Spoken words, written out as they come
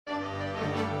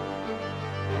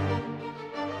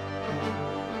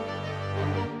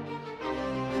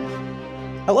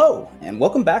Hello, and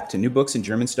welcome back to New Books in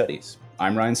German Studies.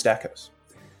 I'm Ryan Stackhouse.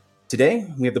 Today,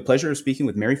 we have the pleasure of speaking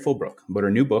with Mary Fulbrook about her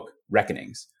new book,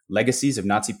 Reckonings, Legacies of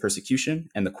Nazi Persecution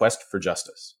and the Quest for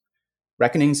Justice.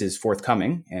 Reckonings is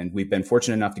forthcoming, and we've been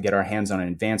fortunate enough to get our hands on an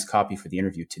advance copy for the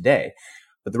interview today.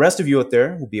 But the rest of you out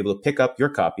there will be able to pick up your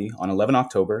copy on 11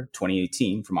 October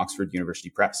 2018 from Oxford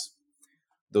University Press.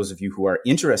 Those of you who are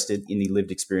interested in the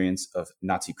lived experience of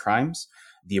Nazi crimes,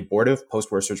 the abortive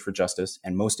post-war search for justice,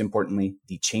 and most importantly,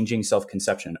 the changing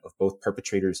self-conception of both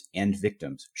perpetrators and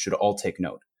victims should all take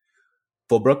note.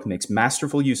 Fulbrook makes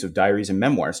masterful use of diaries and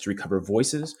memoirs to recover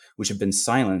voices which have been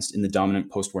silenced in the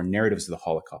dominant post-war narratives of the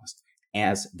Holocaust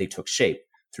as they took shape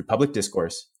through public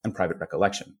discourse and private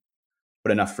recollection.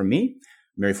 But enough from me.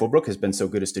 Mary Fulbrook has been so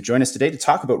good as to join us today to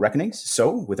talk about Reckonings.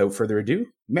 So without further ado,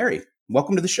 Mary,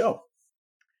 welcome to the show.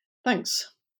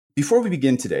 Thanks. Before we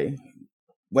begin today,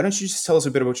 why don't you just tell us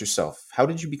a bit about yourself? How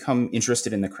did you become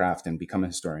interested in the craft and become a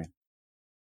historian?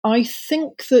 I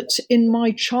think that in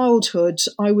my childhood,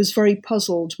 I was very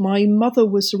puzzled. My mother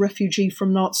was a refugee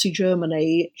from Nazi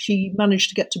Germany. She managed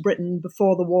to get to Britain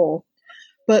before the war.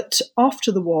 But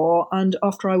after the war and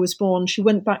after I was born, she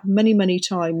went back many, many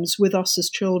times with us as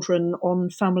children on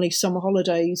family summer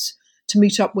holidays to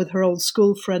meet up with her old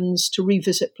school friends, to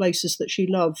revisit places that she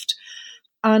loved.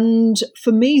 And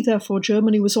for me, therefore,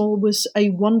 Germany was always a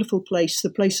wonderful place, the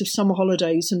place of summer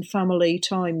holidays and family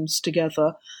times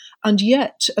together. And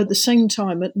yet, at the same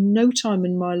time, at no time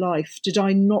in my life did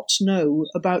I not know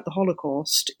about the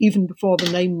Holocaust. Even before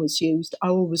the name was used, I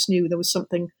always knew there was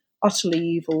something utterly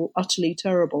evil, utterly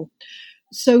terrible.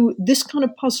 So this kind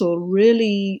of puzzle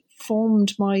really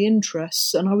formed my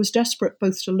interests, and I was desperate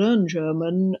both to learn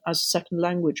German as a second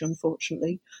language,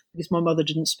 unfortunately, because my mother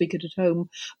didn't speak it at home,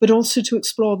 but also to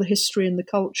explore the history and the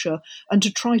culture and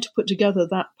to try to put together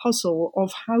that puzzle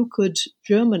of how could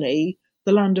Germany,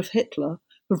 the land of Hitler,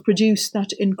 have produced that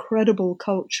incredible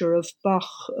culture of Bach,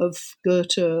 of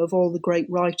Goethe, of all the great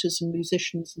writers and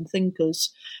musicians and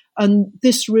thinkers. And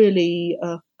this really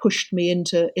pushed me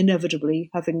into inevitably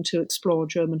having to explore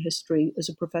German history as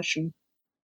a profession.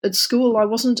 At school, I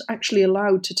wasn't actually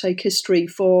allowed to take history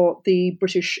for the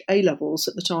British A-levels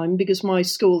at the time because my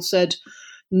school said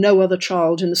no other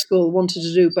child in the school wanted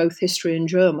to do both history and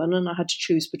German, and I had to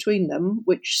choose between them,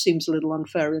 which seems a little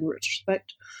unfair in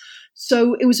retrospect.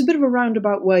 So it was a bit of a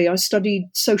roundabout way. I studied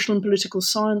social and political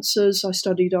sciences, I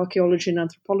studied archaeology and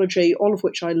anthropology, all of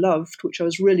which I loved, which I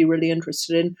was really, really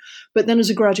interested in. But then as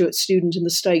a graduate student in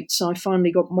the States, I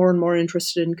finally got more and more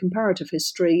interested in comparative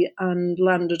history and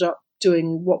landed up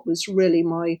doing what was really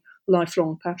my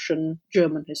lifelong passion,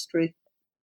 German history.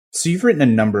 So you've written a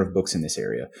number of books in this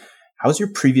area. How's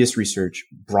your previous research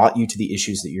brought you to the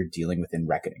issues that you're dealing with in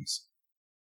Reckonings?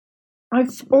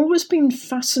 I've always been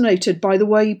fascinated by the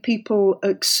way people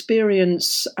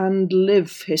experience and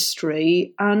live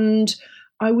history, and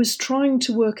I was trying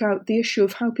to work out the issue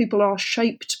of how people are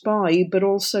shaped by, but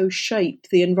also shape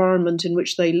the environment in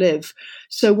which they live.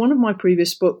 So one of my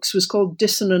previous books was called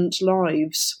Dissonant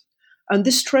Lives, and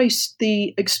this traced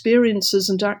the experiences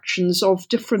and actions of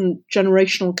different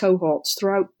generational cohorts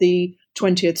throughout the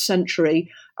 20th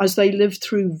century as they lived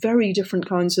through very different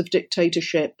kinds of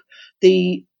dictatorship.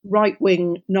 The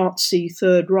right-wing Nazi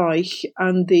Third Reich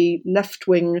and the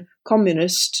left-wing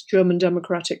communist German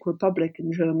Democratic Republic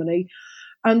in Germany.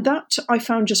 And that I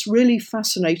found just really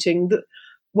fascinating, that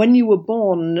when you were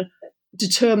born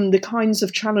determined the kinds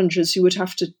of challenges you would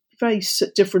have to face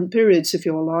at different periods of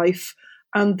your life.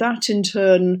 And that in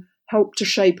turn helped to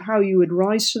shape how you would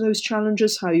rise to those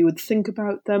challenges, how you would think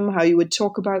about them, how you would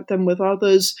talk about them with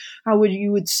others, how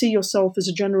you would see yourself as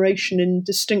a generation in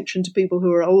distinction to people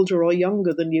who are older or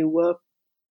younger than you were.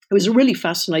 It was a really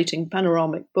fascinating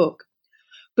panoramic book.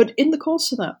 But in the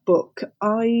course of that book,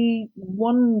 I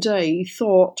one day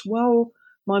thought, well,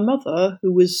 my mother,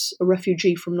 who was a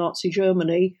refugee from Nazi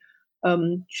Germany,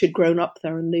 she'd grown up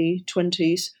there in the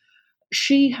 1920s,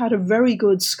 she had a very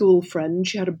good school friend.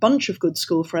 She had a bunch of good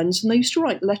school friends, and they used to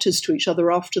write letters to each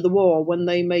other after the war when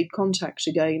they made contact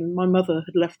again. My mother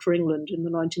had left for England in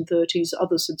the 1930s.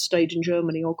 Others had stayed in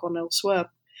Germany or gone elsewhere.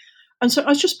 And so I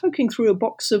was just poking through a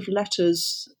box of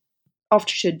letters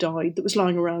after she had died that was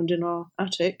lying around in our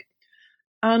attic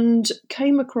and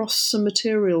came across some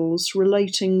materials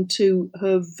relating to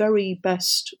her very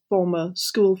best former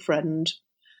school friend.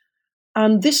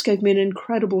 And this gave me an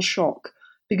incredible shock,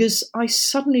 because I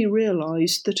suddenly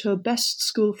realised that her best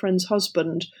school friend's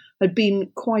husband had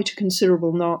been quite a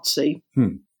considerable Nazi,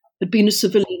 had been a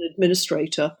civilian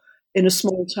administrator in a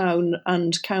small town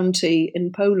and county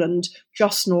in Poland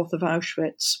just north of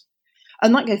Auschwitz.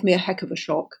 And that gave me a heck of a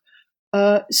shock.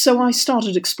 So I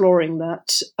started exploring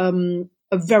that.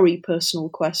 a very personal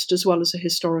quest as well as a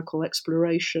historical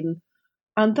exploration.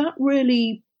 And that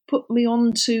really put me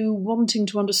on to wanting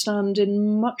to understand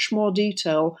in much more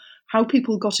detail how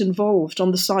people got involved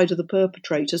on the side of the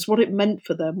perpetrators, what it meant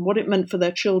for them, what it meant for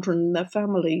their children and their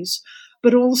families.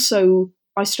 But also,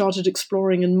 I started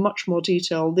exploring in much more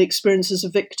detail the experiences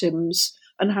of victims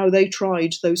and how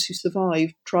those who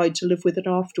survived, tried to live with it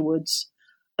afterwards.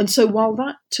 And so while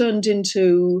that turned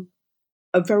into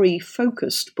a very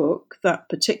focused book, that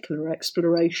particular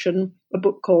exploration, a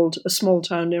book called A Small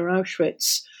Town Near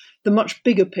Auschwitz, the much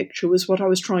bigger picture was what I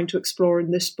was trying to explore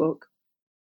in this book.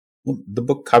 Well, the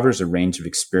book covers a range of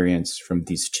experience from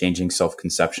these changing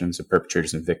self-conceptions of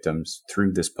perpetrators and victims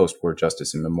through this post-war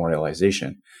justice and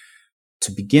memorialization.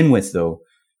 To begin with, though,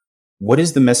 what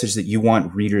is the message that you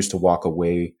want readers to walk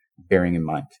away bearing in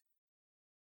mind?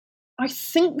 I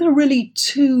think there are really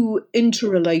two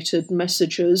interrelated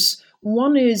messages.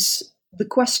 One is the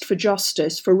quest for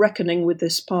justice, for reckoning with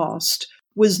this past,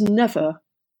 was never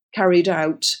carried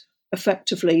out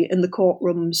effectively in the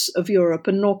courtrooms of Europe,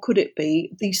 and nor could it be.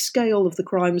 The scale of the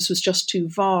crimes was just too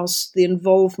vast, the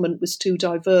involvement was too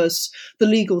diverse, the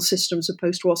legal systems of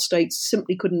post-war states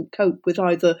simply couldn't cope with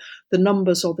either the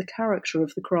numbers or the character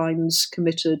of the crimes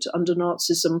committed under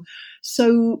Nazism.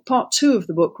 So part two of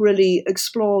the book really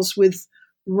explores with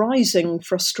rising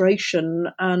frustration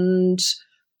and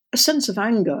a sense of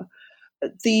anger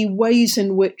the ways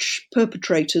in which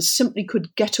perpetrators simply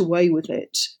could get away with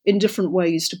it in different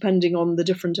ways, depending on the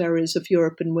different areas of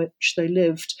Europe in which they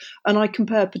lived. And I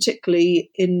compare particularly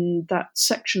in that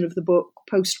section of the book,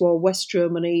 post-war West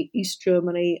Germany, East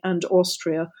Germany, and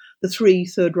Austria, the three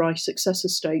Third Reich successor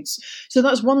states. So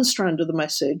that's one strand of the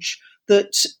message,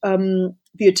 that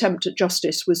the attempt at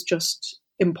justice was just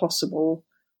impossible.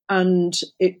 And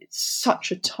it's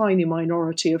such a tiny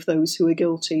minority of those who are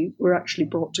guilty were actually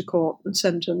brought to court and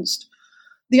sentenced.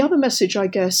 The other message, I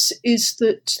guess, is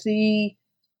that the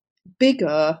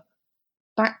bigger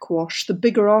backwash, the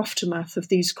bigger aftermath of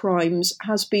these crimes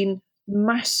has been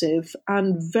massive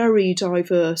and very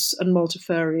diverse and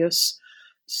multifarious.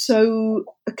 So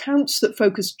accounts that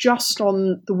focus just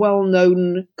on the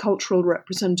well-known cultural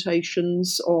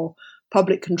representations or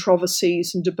public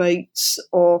controversies and debates,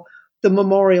 or the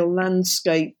memorial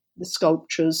landscape, the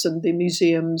sculptures and the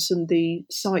museums and the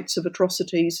sites of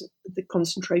atrocities, the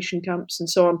concentration camps and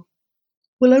so on,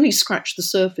 will only scratch the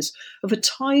surface of a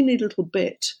tiny little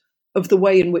bit of the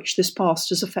way in which this past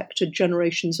has affected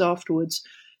generations afterwards.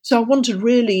 So I wanted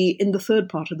really, in the third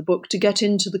part of the book, to get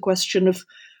into the question of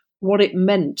what it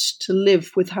meant to live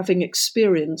with having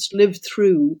lived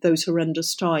through those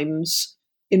horrendous times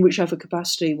in whichever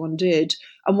capacity one did,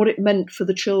 and what it meant for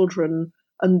the children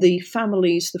and the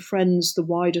families, the friends, the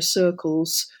wider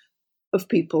circles of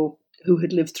people who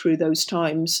had lived through those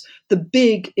times, the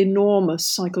big, enormous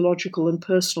psychological and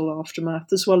personal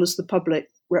aftermath, as well as the public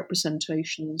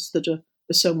representations that are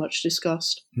so much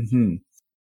discussed. Mm-hmm.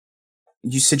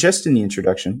 You suggest in the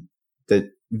introduction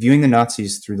that viewing the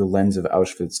Nazis through the lens of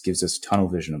Auschwitz gives us tunnel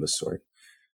vision of a sort.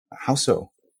 How so?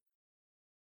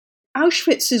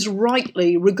 Auschwitz is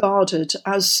rightly regarded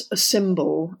as a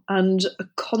symbol and a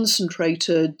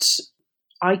concentrated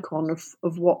icon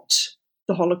of what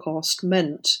the Holocaust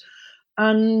meant.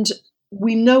 And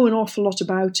we know an awful lot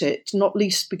about it, not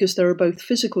least because there are both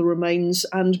physical remains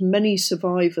and many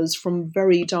survivors from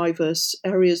very diverse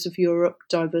areas of Europe,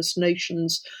 diverse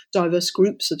nations, diverse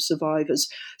groups of survivors.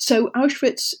 So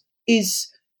Auschwitz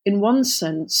is, in one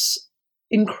sense,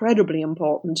 incredibly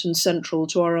important and central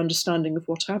to our understanding of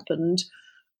what happened.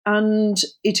 And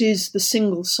it is the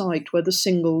single site where the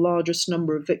single largest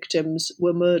number of victims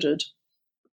were murdered,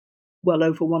 well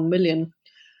over 1 million.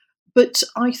 But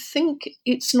I think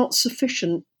it's not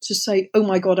sufficient to say, oh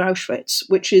my God, Auschwitz,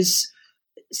 which is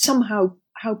somehow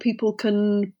how people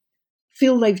can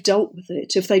feel they've dealt with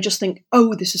it. If they just think,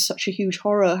 oh, this is such a huge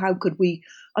horror, how could we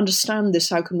understand this?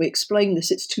 How can we explain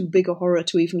this? It's too big a horror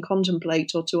to even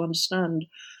contemplate or to understand.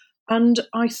 And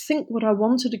I think what I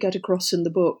wanted to get across in the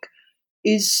book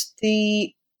is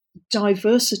the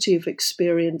diversity of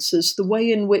experiences, the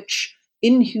way in which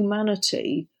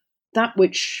inhumanity, that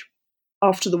which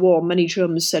after the war, many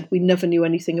Germans said we never knew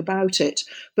anything about it,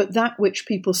 but that which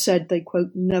people said they,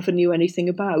 quote, never knew anything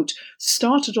about,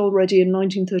 started already in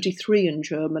 1933 in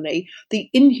Germany. The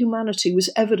inhumanity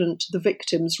was evident to the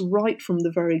victims right from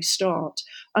the very start.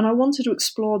 And I wanted to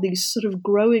explore these sort of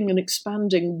growing and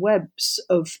expanding webs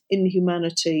of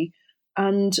inhumanity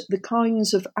and the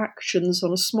kinds of actions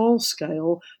on a small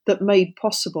scale that made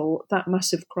possible that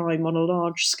massive crime on a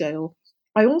large scale.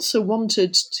 I also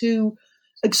wanted to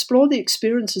explore the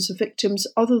experiences of victims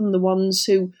other than the ones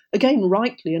who, again,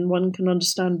 rightly, and one can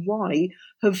understand why,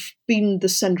 have been the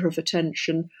centre of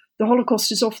attention. The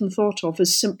Holocaust is often thought of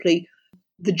as simply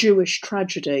the Jewish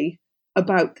tragedy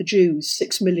about the Jews,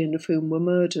 6 million of whom were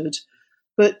murdered.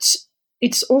 But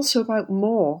it's also about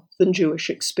more than Jewish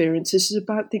experiences. It's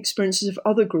about the experiences of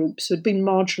other groups who had been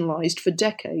marginalised for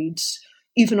decades,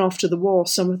 even after the war,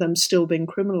 some of them still being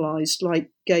criminalised, like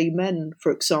gay men,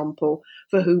 for example,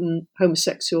 for whom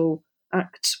homosexual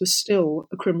acts were still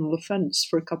a criminal offence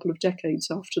for a couple of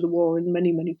decades after the war in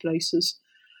many, many places.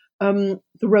 The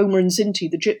Roma and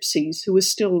Sinti, the gypsies, who were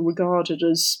still regarded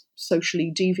as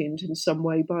socially deviant in some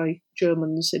way by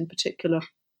Germans in particular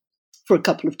for a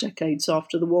couple of decades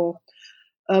after the war.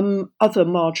 Other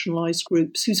marginalised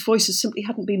groups whose voices simply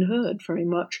hadn't been heard very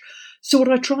much. So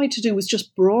what I tried to do was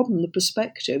just broaden the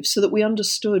perspective so that we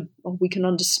understood, or we can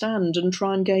understand, and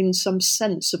try and gain some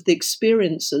sense of the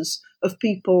experiences of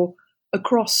people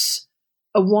across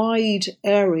a wide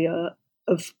area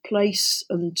of place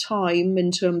and time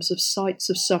in terms of sites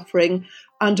of suffering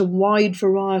and a wide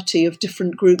variety of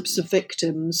different groups of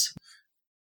victims.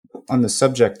 On the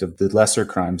subject of the lesser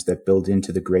crimes that build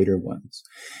into the greater ones,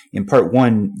 in part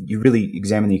one, you really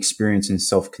examine the experience and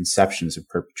self-conceptions of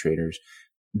perpetrators,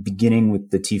 beginning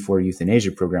with the T4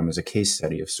 euthanasia program as a case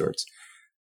study of sorts.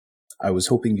 I was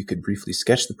hoping you could briefly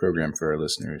sketch the program for our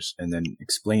listeners and then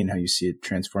explain how you see it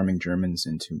transforming Germans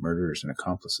into murderers and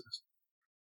accomplices.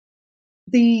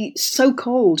 The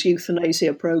so-called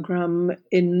euthanasia program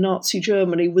in Nazi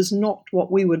Germany was not what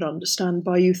we would understand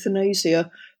by euthanasia.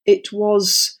 It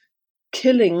was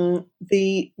killing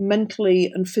the mentally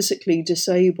and physically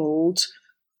disabled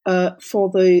for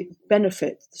the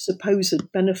benefit, the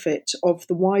supposed benefit of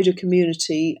the wider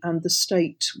community and the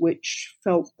state, which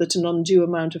felt that an undue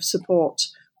amount of support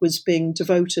was being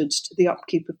devoted to the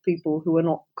upkeep of people who were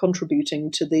not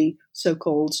contributing to the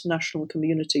so-called national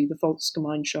community, the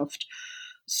Volksgemeinschaft.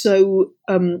 So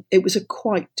it was a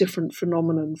quite different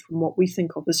phenomenon from what we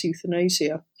think of as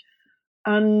euthanasia.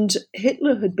 And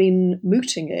Hitler had been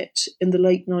mooting it in the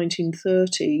late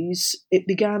 1930s. It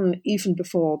began even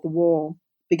before the war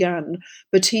began,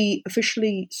 but he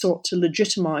officially sought to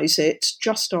legitimize it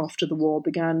just after the war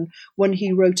began, when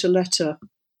he wrote a letter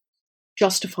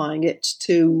justifying it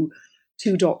to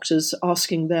two doctors,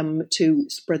 asking them to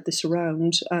spread this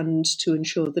around and to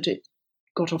ensure that it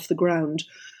got off the ground.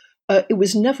 It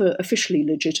was never officially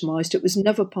legitimised. It was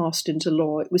never passed into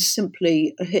law. It was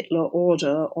simply a Hitler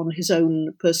order on his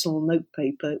own personal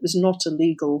notepaper. It was not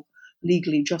a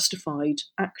legally justified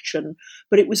action,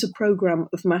 but it was a programme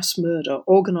of mass murder,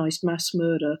 organised mass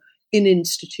murder in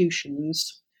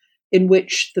institutions, in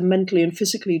which the mentally and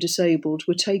physically disabled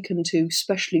were taken to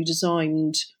specially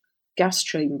designed gas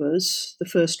chambers. The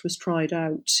first was tried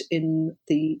out in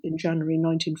January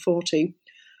 1940,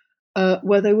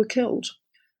 where they were killed.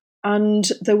 And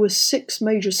there were 6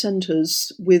 major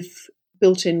centres with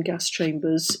built-in gas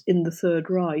chambers in the Third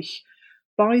Reich.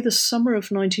 By the summer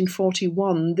of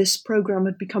 1941, this programme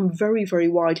had become very, very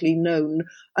widely known,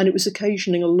 and it was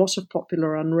occasioning a lot of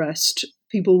popular unrest.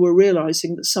 People were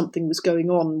realising that something was going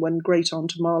on when Great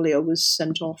Aunt Amalia was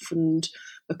sent off, and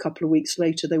a couple of weeks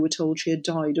later they were told she had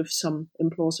died of some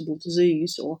implausible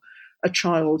disease, or a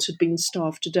child had been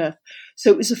starved to death. So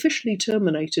it was officially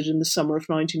terminated in the summer of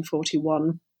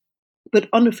 1941. But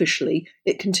unofficially,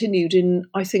 it continued in,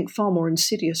 I think, far more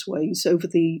insidious ways over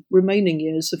the remaining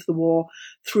years of the war,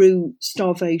 through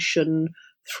starvation,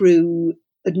 through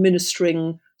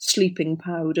administering sleeping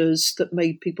powders that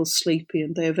made people sleepy,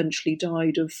 and they eventually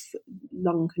died of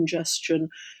lung congestion.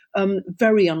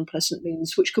 Very unpleasant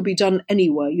means, which could be done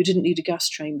anywhere. You didn't need a gas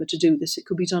chamber to do this. It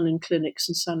could be done in clinics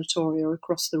and sanatoria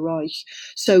across the Reich.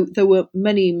 So there were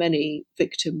many, many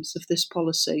victims of this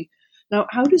policy. Now,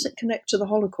 how does it connect to the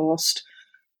Holocaust?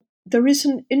 There is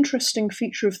an interesting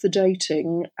feature of the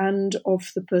dating and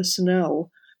of the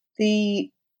personnel. The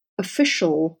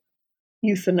official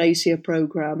euthanasia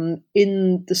program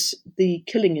in the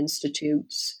killing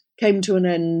institutes came to an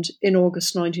end in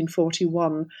August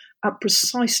 1941, at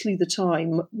precisely the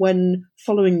time when,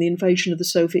 following the invasion of the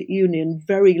Soviet Union,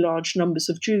 very large numbers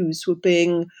of Jews were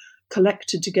being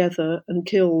collected together and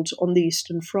killed on the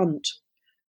Eastern Front.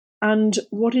 And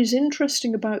what is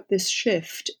interesting about this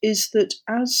shift is that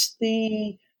as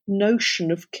the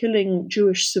notion of killing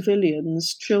Jewish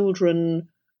civilians, children,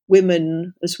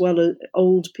 women, as well as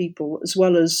old people, as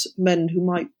well as men who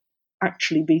might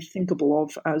actually be thinkable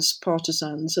of as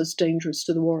partisans, as dangerous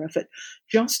to the war effort,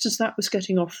 just as that was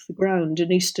getting off the ground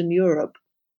in Eastern Europe,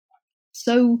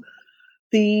 so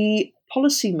the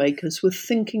policymakers were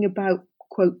thinking about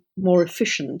quote, more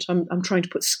efficient, I'm trying to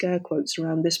put scare quotes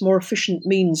around this, more efficient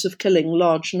means of killing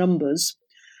large numbers.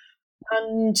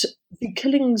 And the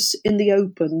killings in the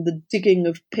open, the digging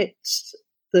of pits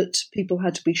that people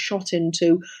had to be shot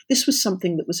into, this was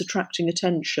something that was attracting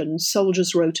attention.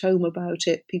 Soldiers wrote home about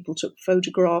it. People took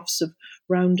photographs of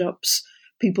roundups.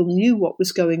 People knew what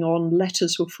was going on.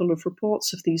 Letters were full of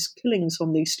reports of these killings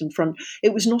on the Eastern Front.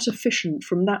 It was not efficient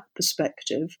from that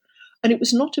perspective. And it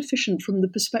was not efficient from the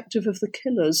perspective of the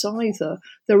killers either.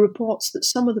 There are reports that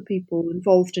some of the people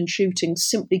involved in shooting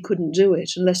simply couldn't do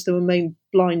it unless they were made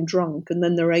blind drunk, and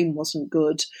then their aim wasn't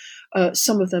good.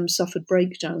 Some of them suffered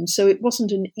breakdowns. So it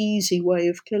wasn't an easy way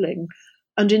of killing.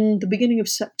 And in the beginning of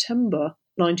September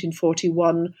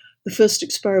 1941, the first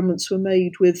experiments were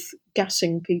made with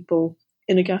gassing people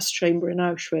in a gas chamber in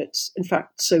Auschwitz. In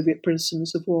fact, Soviet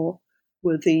prisoners of war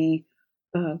were the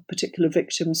particular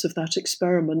victims of that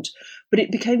experiment. But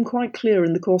it became quite clear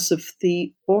in the course of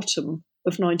the autumn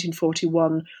of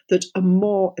 1941 that a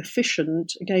more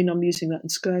efficient, again I'm using that in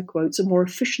scare quotes, a more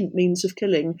efficient means of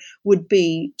killing would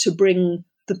be to bring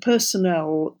the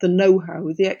personnel, the know-how,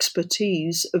 the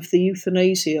expertise of the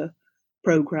euthanasia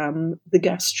program, the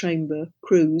gas chamber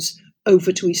crews,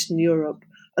 over to Eastern Europe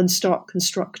and start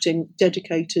constructing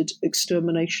dedicated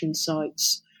extermination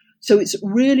sites. So it's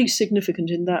really significant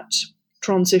in that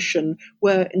transition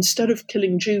where instead of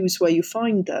killing Jews where you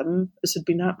find them, as had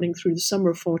been happening through the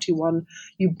summer of 41,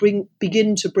 you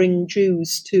begin to bring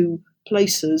Jews to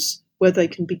places where they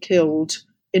can be killed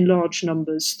in large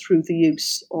numbers through the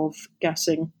use of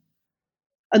gassing.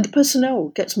 And the personnel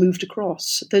gets moved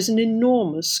across. There's an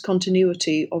enormous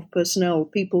continuity of personnel,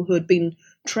 people who had been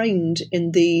trained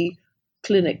in the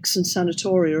clinics and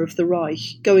sanatoria of the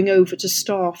Reich, going over to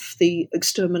staff the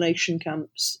extermination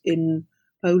camps in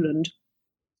Poland.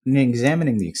 In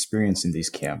examining the experience in these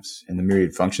camps and the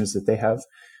myriad functions that they have,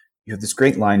 you have this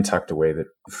great line tucked away that,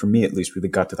 for me at least, really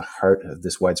got to the heart of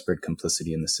this widespread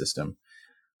complicity in the system.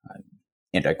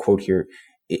 And I quote here,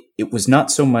 it was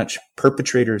not so much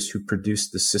perpetrators who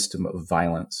produced the system of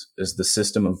violence as the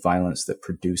system of violence that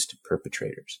produced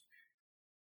perpetrators.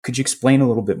 Could you explain a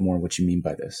little bit more what you mean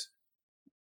by this?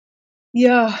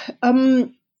 Yeah,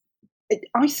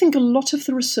 I think a lot of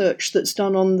the research that's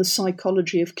done on the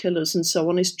psychology of killers and so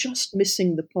on is just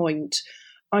missing the point.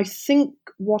 I think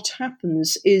what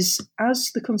happens is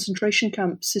as the concentration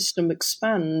camp system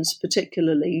expands,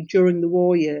 particularly during the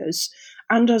war years,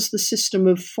 and as the system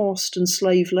of forced and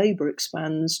slave labour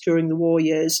expands during the war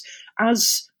years,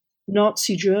 as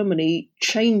Nazi Germany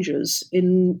changes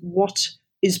in what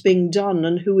is being done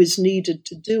and who is needed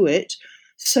to do it,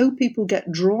 so people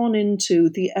get drawn into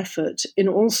the effort in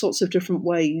all sorts of different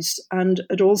ways and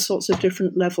at all sorts of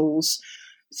different levels.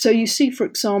 So you see, for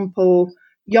example,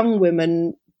 young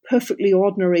women, perfectly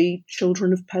ordinary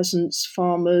children of peasants,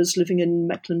 farmers living in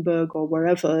Mecklenburg or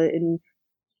wherever in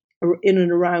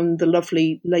and around the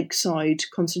lovely lakeside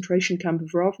concentration camp of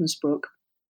Ravensbrück.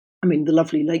 I mean, the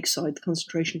lovely lakeside, the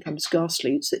concentration camp is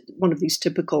ghastly. It's one of these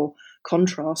typical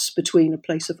contrasts between a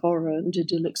place of horror and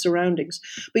idyllic surroundings.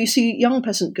 But you see young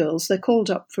peasant girls, they're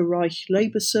called up for Reich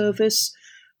labour service.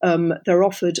 They're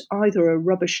offered either a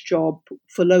rubbish job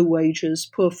for low wages,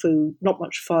 poor food, not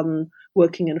much fun,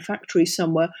 working in a factory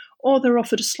somewhere, or they're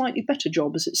offered a slightly better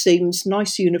job, as it seems,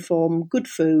 nice uniform, good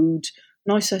food,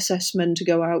 nice SS men to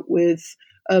go out with,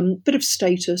 bit of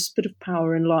status, bit of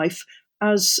power in life,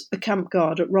 as a camp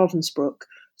guard at Ravensbrück.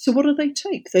 So what do they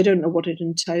take? They don't know what it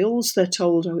entails. They're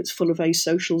told, oh, it's full of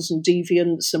asocials and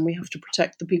deviants, and we have to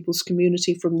protect the people's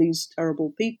community from these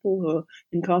terrible people who are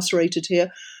incarcerated here.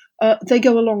 They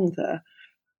go along there.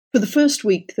 For the first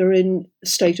week, they're in a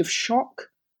state of shock.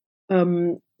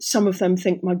 Some of them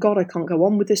think, my God, I can't go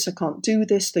on with this. I can't do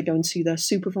this. They go and see their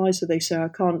supervisor. They say, I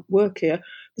can't work here.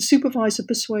 The supervisor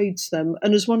persuades them.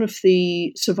 And as one of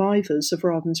the survivors of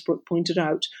Ravensbrück pointed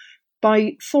out,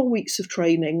 by 4 weeks of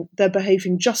training, they're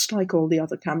behaving just like all the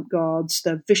other camp guards.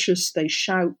 They're vicious, they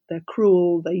shout, they're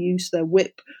cruel, they use their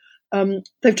whip.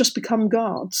 They've just become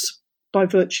guards by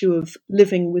virtue of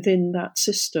living within that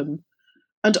system.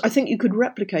 And I think you could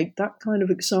replicate that kind of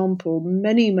example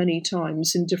many, many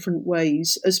times in different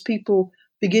ways as people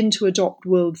begin to adopt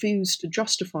worldviews to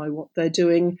justify what they're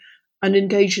doing and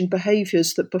engage in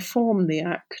behaviours that perform the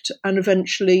act and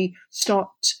eventually start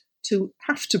to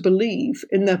have to believe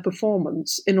in their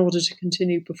performance in order to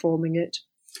continue performing it.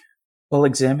 While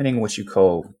examining what you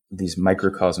call these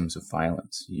microcosms of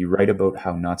violence, you write about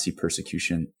how Nazi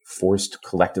persecution forced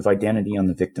collective identity on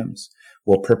the victims,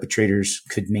 while perpetrators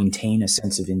could maintain a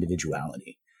sense of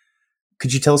individuality.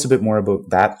 Could you tell us a bit more about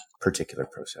that particular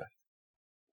process?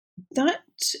 That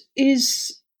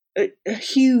is a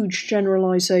huge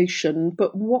generalization,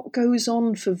 but what goes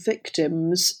on for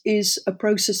victims is a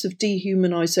process of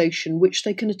dehumanization, which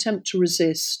they can attempt to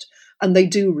resist, and they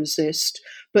do resist.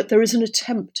 But there is an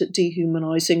attempt at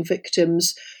dehumanizing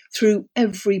victims through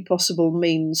every possible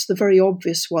means, the very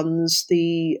obvious ones,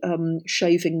 the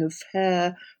shaving of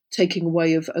hair, taking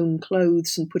away of own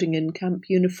clothes and putting in camp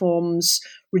uniforms,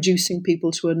 reducing people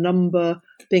to a number,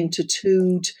 being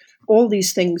tattooed, all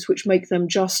these things which make them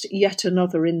just yet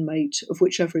another inmate of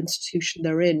whichever institution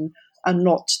they're in and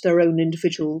not their own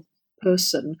individual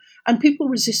person. And people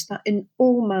resist that in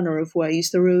all manner of ways.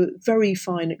 There are very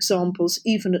fine examples,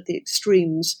 even at the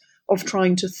extremes, of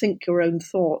trying to think your own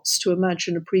thoughts, to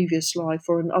imagine a previous life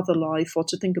or another life, or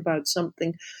to think about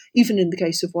something. Even in the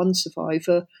case of one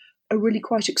survivor, a really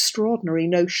quite extraordinary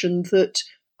notion that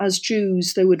as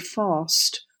Jews they would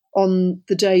fast on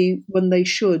the day when they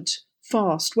should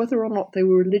fast, whether or not they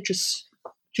were religious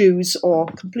Jews or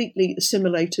completely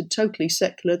assimilated, totally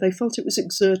secular. They felt it was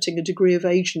exerting a degree of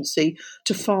agency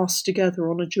to fast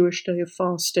together on a Jewish day of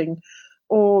fasting.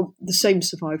 Or the same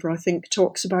survivor, I think,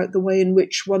 talks about the way in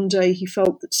which one day he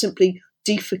felt that simply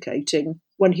defecating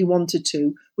when he wanted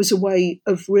to was a way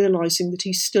of realizing that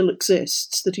he still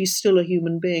exists, that he's still a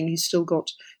human being, he's still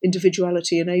got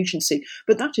individuality and agency.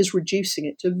 But that is reducing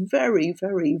it to very,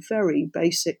 very, very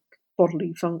basic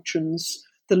bodily functions,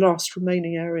 the last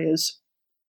remaining areas.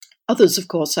 Others, of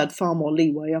course, had far more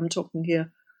leeway. I'm talking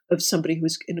here of somebody who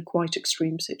was in a quite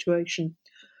extreme situation.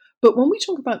 But when we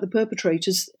talk about the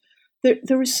perpetrators,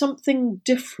 there is something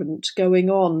different going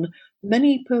on.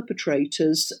 Many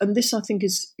perpetrators, and this I think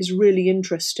is really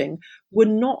interesting, were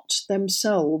not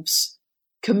themselves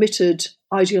committed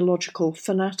ideological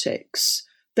fanatics.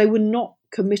 They were not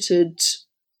committed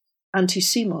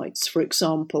anti-Semites, for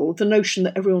example. The notion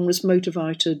that everyone was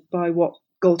motivated by what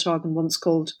Goldhagen once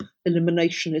called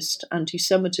eliminationist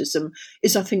anti-Semitism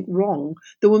is, I think, wrong.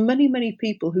 There were many, many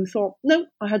people who thought, no,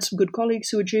 I had some good colleagues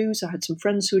who were Jews, I had some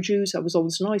friends who were Jews, I was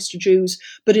always nice to Jews,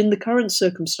 but in the current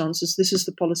circumstances, this is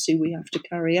the policy we have to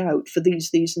carry out for these,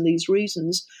 and these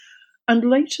reasons. And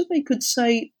later they could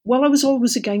say, well, I was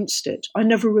always against it. I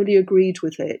never really agreed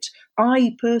with it.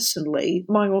 I personally,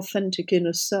 my authentic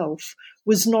inner self,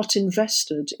 was not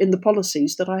invested in the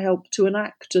policies that I helped to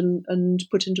enact and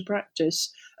put into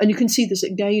practice. And you can see this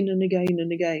again and again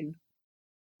and again.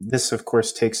 This, of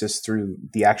course, takes us through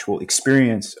the actual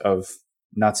experience of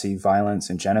Nazi violence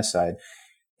and genocide.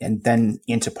 And then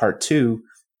into part two,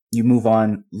 you move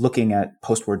on looking at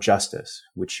post-war justice,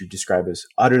 which you describe as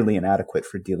utterly inadequate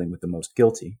for dealing with the most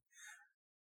guilty.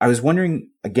 I was wondering,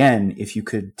 again, if you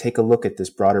could take a look at this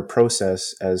broader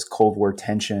process as Cold War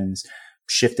tensions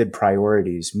shifted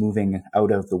priorities moving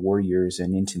out of the war years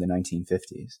and into the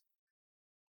 1950s.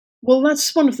 Well,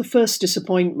 that's one of the first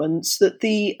disappointments, that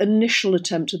the initial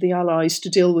attempt of the Allies to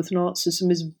deal with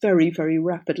Nazism is very, very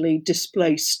rapidly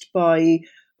displaced by,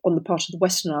 on the part of the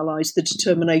Western Allies, the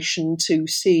determination to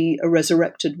see a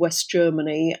resurrected West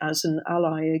Germany as an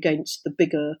ally against the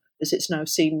bigger, as it's now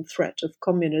seen, threat of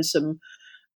communism.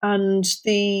 And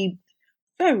the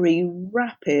very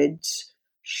rapid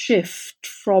shift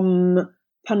from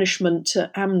punishment to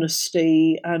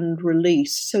amnesty and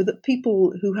release, so that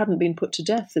people who hadn't been put to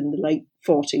death in the late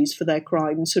 40s for their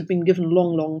crimes, had been given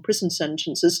long, long prison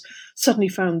sentences, suddenly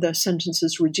found their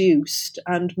sentences reduced,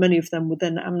 and many of them were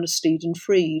then amnestied and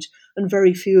freed, and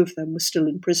very few of them were still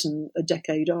in prison a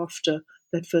decade after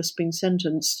they'd first been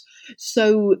sentenced.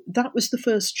 So that was the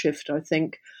first shift, I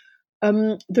think.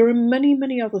 There are many,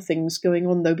 many other things going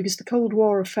on, though, because the Cold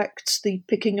War affects the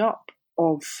picking up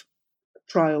of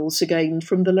trials again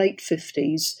from the late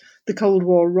 50s. The Cold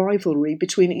War rivalry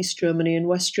between East Germany and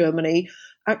West Germany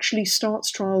actually starts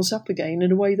trials up again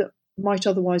in a way that might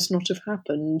otherwise not have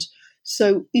happened.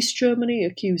 So East Germany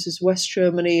accuses West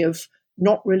Germany of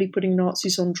not really putting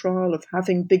Nazis on trial, of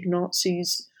having big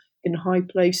Nazis in high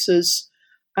places.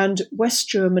 And West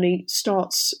Germany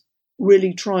starts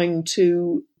really trying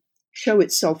to show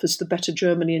itself as the better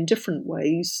Germany in different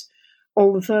ways,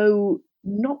 although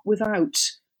not without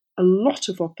a lot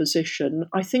of opposition.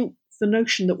 I think the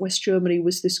notion that West Germany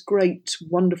was this great,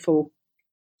 wonderful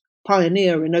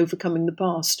pioneer in overcoming the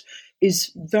past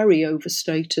is very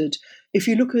overstated. If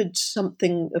you look at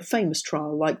a famous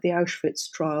trial like the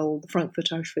Auschwitz trial, the Frankfurt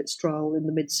Auschwitz trial in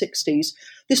the mid-60s,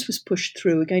 this was pushed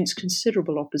through against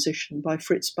considerable opposition by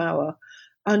Fritz Bauer,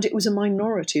 and it was a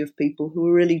minority of people who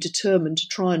were really determined to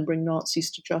try and bring Nazis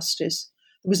to justice.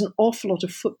 There was an awful lot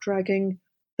of foot dragging.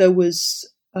 There was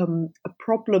a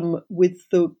problem with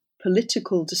the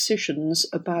political decisions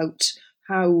about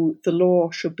how the law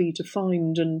should be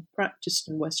defined and practiced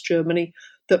in West Germany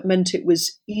that meant it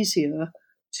was easier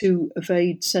to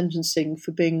evade sentencing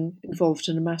for being involved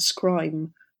in a mass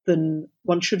crime than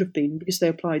one should have been, because they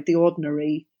applied the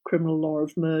ordinary criminal law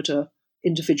of murder,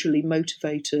 individually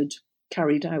motivated,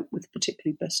 carried out with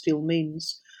particularly bestial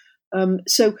means.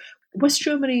 So West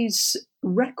Germany's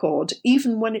record,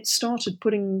 even when it started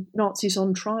putting Nazis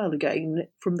on trial again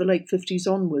from the late 50s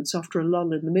onwards, after a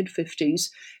lull in the mid-50s,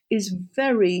 is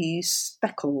very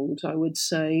speckled, I would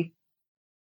say.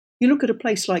 You look at a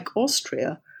place like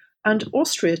Austria, and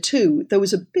Austria too, there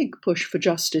was a big push for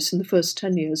justice in the first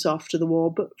 10 years after the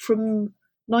war, but from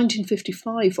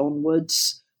 1955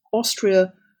 onwards,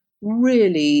 Austria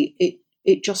really,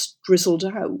 it just drizzled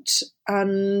out.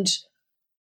 And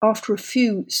after a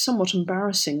few somewhat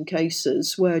embarrassing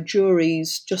cases where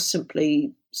juries just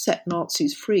simply set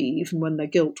Nazis free, even when their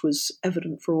guilt was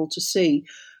evident for all to see,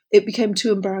 it became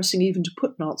too embarrassing even to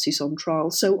put Nazis on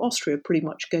trial. So Austria pretty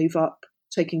much gave up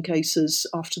taking cases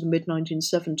after the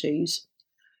mid-1970s.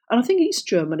 And I think East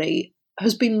Germany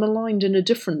has been maligned in a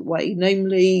different way,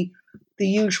 namely the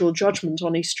usual judgment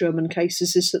on East German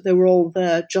cases is that they were all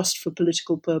there just for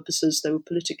political purposes, they were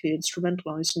politically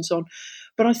instrumentalized and so on.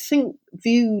 But I think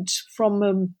viewed from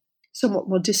a somewhat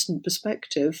more distant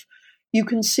perspective, you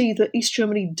can see that East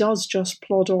Germany does just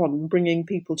plod on bringing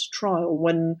people to trial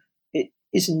when it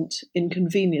isn't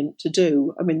inconvenient to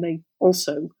do. I mean, they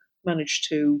also managed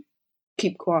to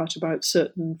keep quiet about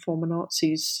certain former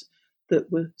Nazis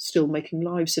that were still making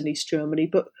lives in East Germany.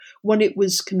 But when it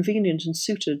was convenient and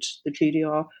suited the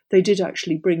GDR, they did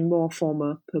actually bring more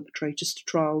former perpetrators to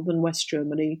trial than West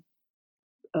Germany,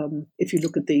 if you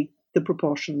look at the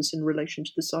proportions in relation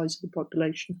to the size of the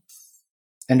population.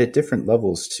 And at different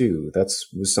levels, too. That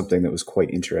was something that was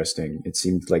quite interesting. It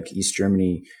seemed like East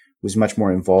Germany was much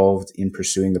more involved in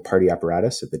pursuing the party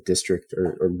apparatus at the district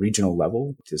or regional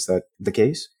level. Is that the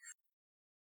case?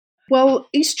 Well,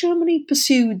 East Germany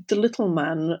pursued the little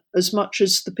man as much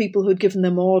as the people who had given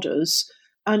them orders.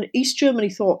 And East Germany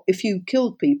thought if you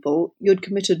killed people, you'd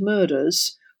committed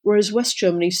murders, whereas West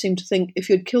Germany seemed to think if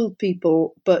you'd killed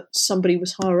people, but somebody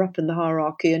was higher up in the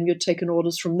hierarchy and you'd taken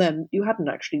orders from them, you hadn't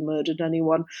actually murdered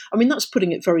anyone. I mean, that's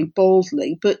putting it very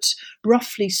boldly, but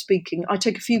roughly speaking, I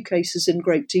take a few cases in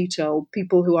great detail,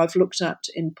 people who I've looked at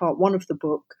in part one of the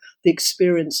book, the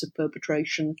experience of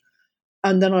perpetration,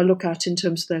 and then I look at in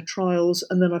terms of their trials,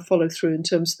 and then I follow through in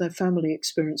terms of their family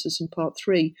experiences in part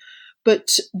three.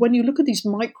 But when you look at these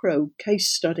micro case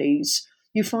studies,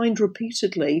 you find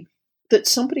repeatedly that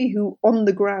somebody who on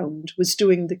the ground was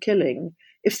doing the killing,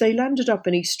 if they landed up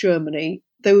in East Germany,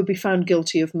 they would be found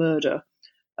guilty of murder.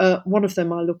 One of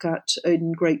them I look at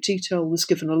in great detail was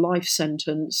given a life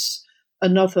sentence.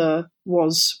 Another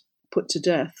was put to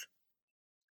death.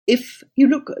 If you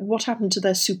look at what happened to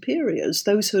their superiors,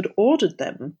 those who had ordered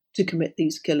them to commit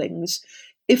these killings,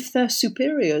 if their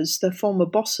superiors, their former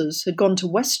bosses, had gone to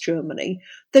West Germany,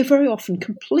 they very often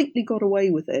completely got away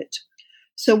with it.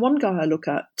 So one guy I look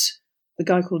at, a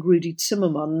guy called Rudi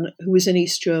Zimmermann, who was in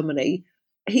East Germany,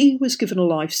 he was given a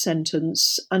life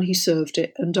sentence and he served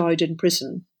it and died in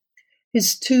prison.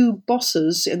 His two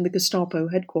bosses in the Gestapo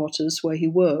headquarters where he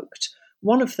worked,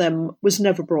 one of them was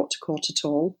never brought to court at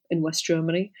all in West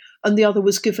Germany, and the other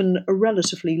was given a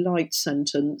relatively light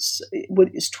sentence.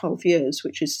 It's 12 years,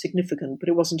 which is significant, but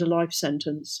it wasn't a life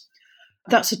sentence.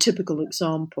 That's a typical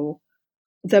example.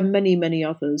 There are many, many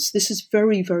others. This is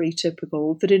very, very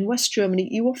typical that in West Germany,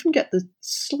 you often get the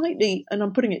slightly, and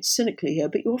I'm putting it cynically here,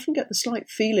 but you often get the slight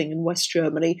feeling in West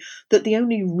Germany that the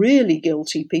only really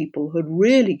guilty people who had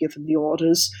really given the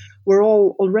orders were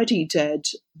all already dead,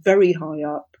 very high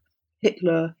up.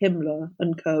 Hitler, Himmler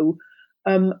and co.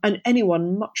 And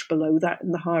anyone much below that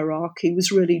in the hierarchy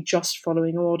was really just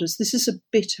following orders. This is a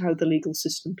bit how the legal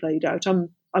system played out. I'm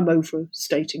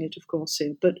overstating it, of course,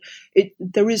 here, but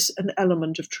there is an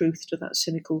element of truth to that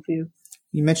cynical view.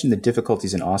 You mentioned the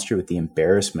difficulties in Austria with the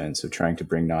embarrassments of trying to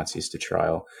bring Nazis to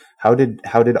trial. How did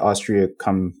Austria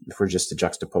come, if we're just to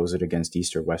juxtapose it against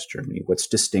East or West Germany? What's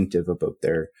distinctive about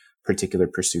their particular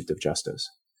pursuit of justice?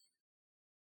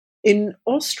 In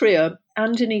Austria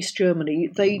and in East Germany,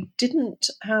 they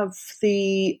didn't have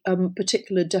the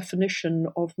particular definition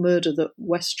of murder that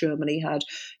West Germany had.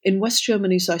 In West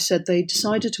Germany, as I said, they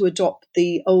decided to adopt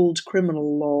the old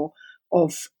criminal law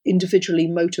of individually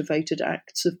motivated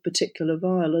acts of particular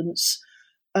violence.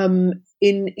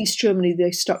 In East Germany,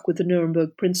 they stuck with the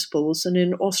Nuremberg principles, and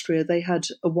in Austria, they had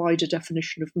a wider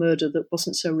definition of murder that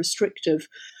wasn't so restrictive.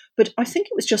 But I think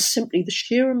it was just simply the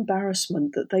sheer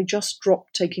embarrassment that they just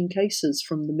dropped taking cases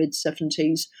from the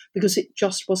mid-70s because it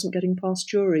just wasn't getting past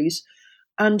juries.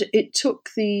 And it took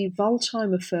the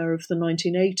Waldheim affair of the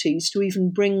 1980s to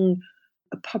even bring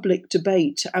a public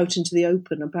debate out into the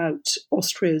open about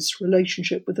Austria's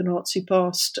relationship with the Nazi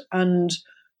past and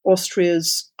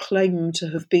Austria's claim to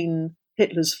have been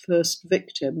Hitler's first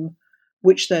victim,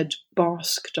 which they'd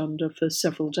basked under for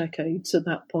several decades at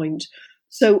that point.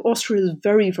 So Austria is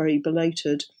very, very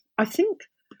belated. I think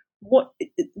what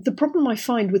the problem I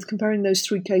find with comparing those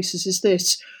three cases is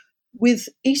this. With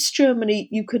East Germany,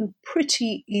 you can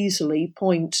pretty easily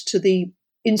point to the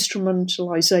political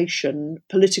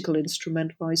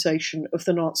instrumentalization of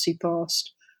the Nazi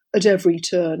past at every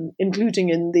turn, including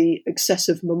in the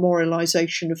excessive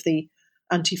memorialization of the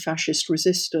anti-fascist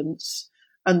resistance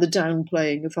and the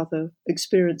downplaying of other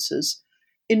experiences.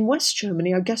 In West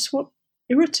Germany, I guess what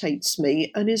irritates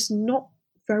me and is not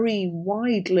very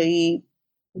widely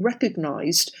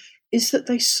recognized is that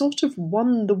they sort of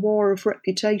won the war of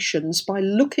reputations by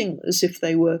looking as if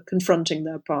they were confronting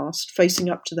their past, facing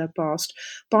up to their past,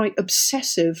 by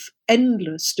obsessive,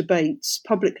 endless debates,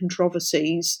 public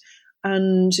controversies,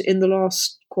 and in the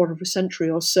last quarter of a century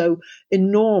or so,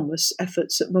 enormous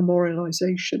efforts at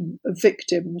memorialization of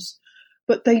victims.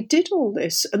 But they did all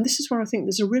this, and this is where I think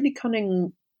there's a really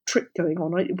cunning trick going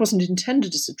on. It wasn't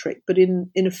intended as a trick, but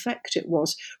in effect it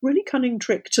was. Really cunning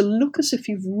trick to look as if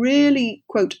you've really,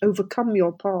 quote, overcome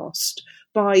your past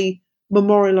by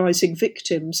memorializing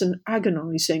victims and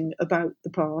agonizing about the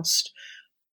past,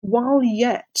 while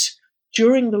yet,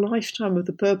 during the lifetime of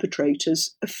the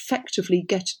perpetrators, effectively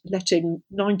letting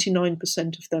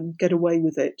 99% of them get away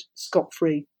with it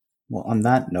scot-free. Well, on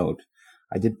that note,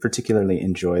 I did particularly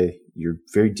enjoy your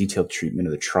very detailed treatment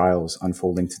of the trials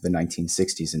unfolding through the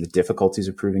 1960s and the difficulties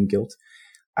of proving guilt.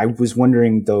 I was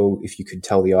wondering, though, if you could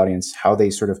tell the audience how they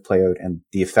sort of play out and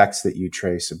the effects that you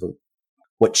trace about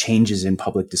what changes in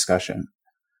public discussion.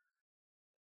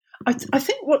 I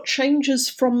think what changes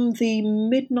from the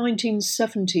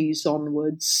mid-1970s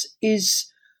onwards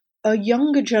is a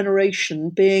younger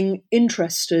generation being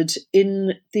interested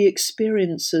in the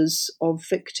experiences of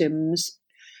victims.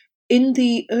 In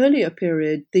the earlier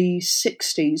period, the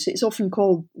 60s, it's often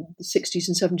called the 60s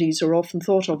and 70s are often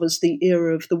thought of as the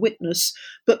era of the witness,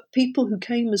 but people who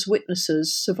came as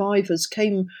witnesses, survivors,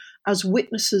 came as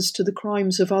witnesses to the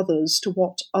crimes of others, to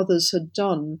what others had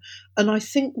done. And I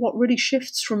think what really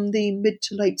shifts from the mid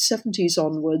to late 70s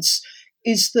onwards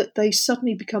is that they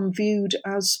suddenly become viewed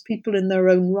as people in their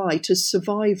own right, as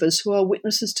survivors who are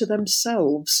witnesses to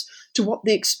themselves, to what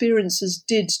the experiences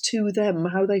did to them,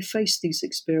 how they faced these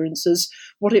experiences,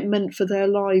 what it meant for their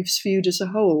lives viewed as a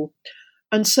whole.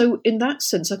 And so in that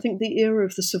sense, I think the era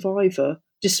of the survivor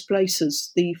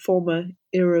displaces the former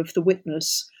era of the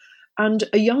witness. And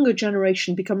a younger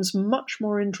generation becomes much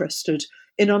more interested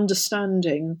in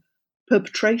understanding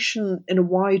perpetration in a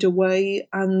wider way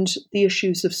and the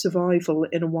issues of survival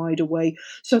in a wider way.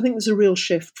 So I think there's a real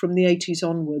shift from the 80s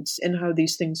onwards in how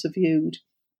these things are viewed.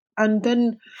 And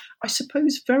then I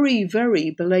suppose very, very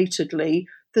belatedly,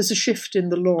 there's a shift in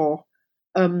the law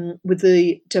with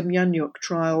the Demjanjuk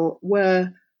trial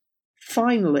where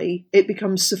finally it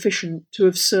becomes sufficient to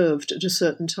have served at a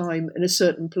certain time in a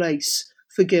certain place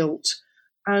for guilt.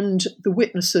 And the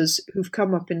witnesses who've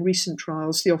come up in recent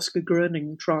trials, the Oscar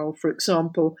Gröning trial, for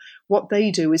example, what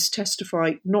they do is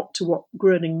testify not to what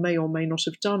Gröning may or may not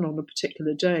have done on a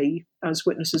particular day, as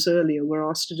witnesses earlier were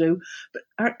asked to do, but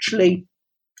actually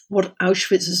what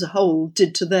Auschwitz as a whole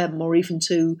did to them, or even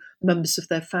to members of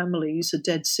their families, a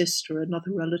dead sister,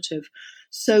 another relative.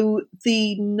 So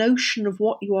the notion of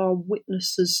what you are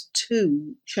witnesses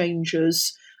to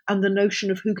changes, and the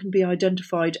notion of who can be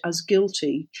identified as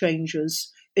guilty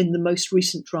changes in the most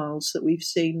recent trials that we've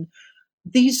seen.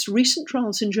 These recent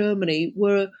trials in Germany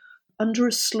were under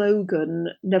a slogan,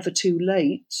 never too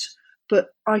late, but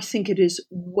I think it is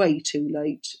way too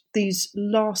late. These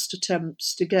last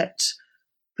attempts to get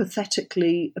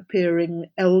pathetically appearing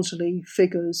elderly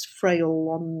figures,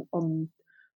 frail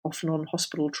often on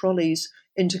hospital trolleys,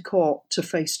 into court to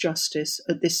face justice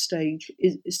at this stage,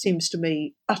 it seems to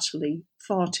me utterly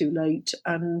far too late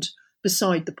and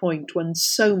beside the point when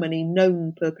so many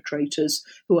known perpetrators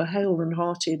who are hale and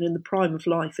hearty and in the prime of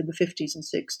life in the 50s and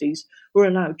 60s were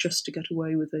allowed just to get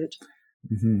away with it.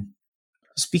 Mm-hmm.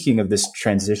 Speaking of this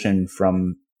transition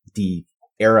from the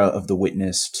era of the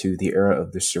witness to the era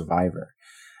of the survivor,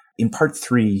 in part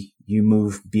 3, you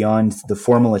move beyond the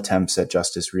formal attempts at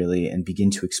justice, really, and begin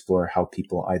to explore how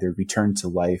people either returned to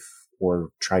life or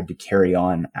tried to carry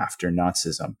on after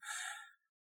Nazism.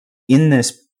 In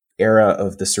this era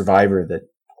of the survivor that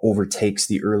overtakes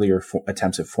the earlier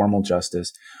attempts at formal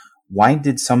justice, why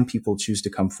did some people choose to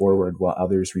come forward while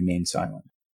others remained silent?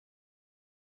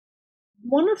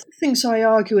 One of the things I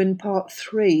argue in part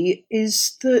 3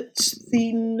 is that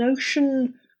the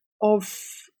notion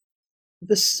of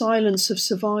the silence of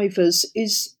survivors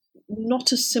is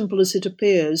not as simple as it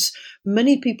appears.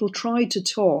 Many people tried to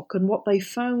talk, and what they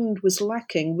found was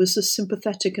lacking was a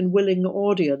sympathetic and willing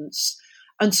audience.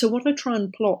 And so what I try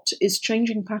and plot is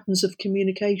changing patterns of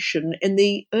communication. In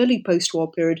the early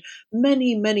post-war period,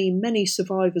 many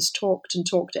survivors talked and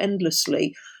talked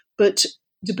endlessly, but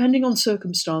depending on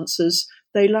circumstances,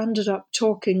 they landed up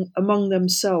talking among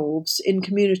themselves in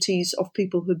communities of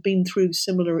people who had been through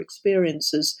similar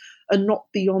experiences and not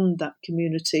beyond that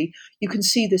community. You can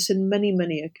see this in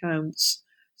many accounts.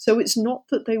 So it's not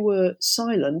that they were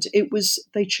silent, it was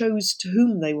they chose to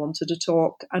whom they wanted to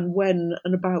talk and when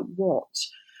and about what.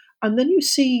 And then you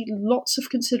see lots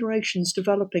of considerations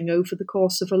developing over the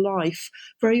course of a life.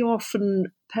 Very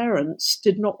often parents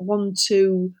did not want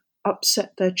to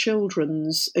upset their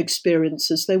children's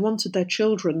experiences. They wanted their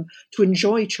children to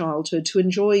enjoy childhood, to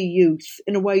enjoy youth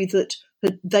in a way that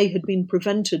they had been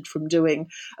prevented from doing.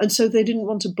 And so they didn't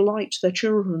want to blight their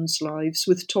children's lives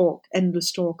with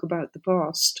endless talk about the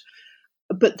past.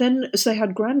 But then as they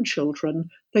had grandchildren,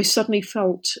 they suddenly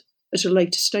felt at a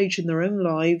later stage in their own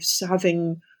lives,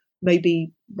 having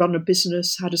maybe run a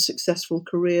business, had a successful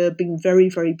career, been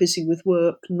very busy with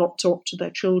work, not talked to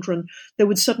their children, they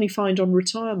would suddenly find on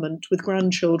retirement with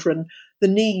grandchildren the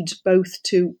need both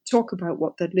to talk about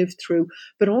what they'd lived through,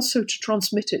 but also to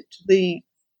transmit it to the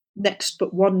next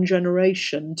but one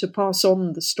generation, to pass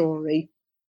on the story.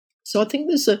 So I think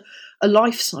there's a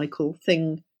life cycle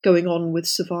thing going on with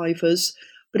survivors,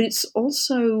 but it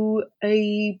also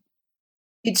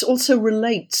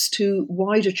relates to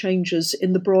wider changes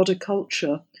in the broader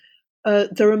culture.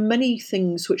 There are many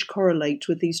things which correlate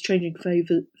with these changing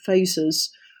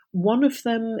phases. One of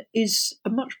them is a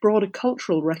much broader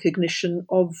cultural recognition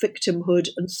of victimhood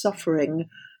and suffering.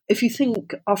 If you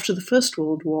think after the First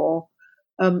World War,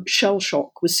 shell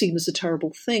shock was seen as a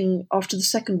terrible thing. After the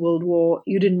Second World War,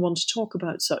 you didn't want to talk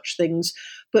about such things.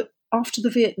 But after the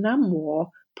Vietnam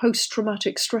War,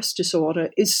 post-traumatic stress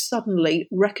disorder is suddenly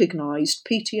recognised.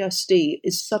 PTSD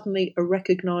is suddenly a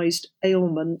recognised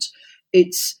ailment.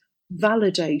 It's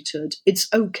validated. It's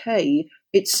okay.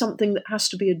 It's something that has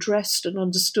to be addressed and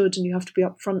understood, and you have to be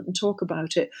upfront and talk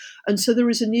about it. And so there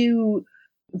is a new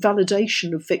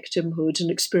validation of victimhood and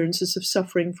experiences of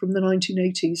suffering from the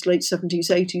 1980s, late 70s,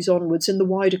 80s onwards in the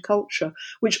wider culture,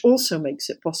 which also makes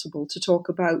it possible to talk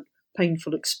about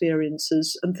painful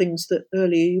experiences and things that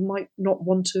earlier you might not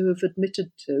want to have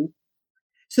admitted to.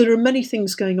 So there are many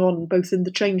things going on, both in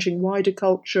the changing wider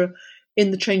culture,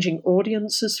 in the changing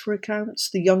audiences for accounts.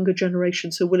 The younger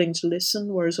generations are willing to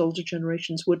listen, whereas older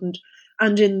generations wouldn't,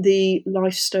 and in the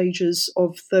life stages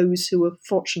of those who are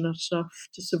fortunate enough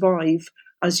to survive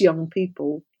as young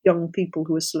people. Young people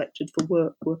who are selected for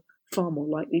work were far more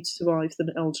likely to survive than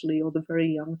elderly or the very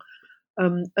young.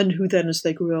 And who then, as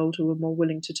they grew older, were more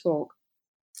willing to talk.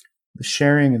 The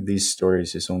sharing of these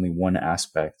stories is only one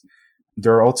aspect.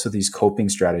 There are also these coping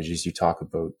strategies you talk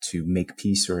about to make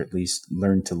peace or at least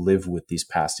learn to live with these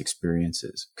past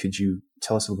experiences. Could you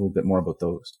tell us a little bit more about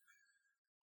those?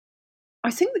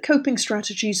 I think the coping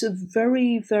strategies are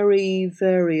very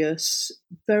various.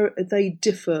 They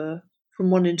differ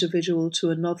from one individual to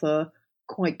another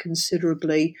quite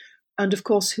considerably. And of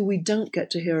course, who we don't get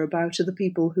to hear about are the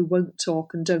people who won't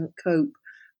talk and don't cope.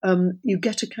 You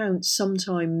get accounts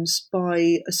sometimes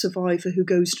by a survivor who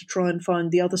goes to try and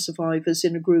find the other survivors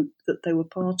in a group that they were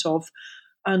part of.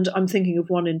 And I'm thinking of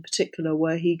one in particular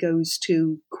where he goes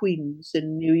to Queens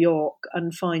in New York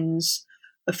and finds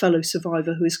a fellow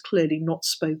survivor who is clearly not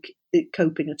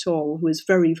coping at all, who is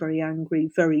very angry,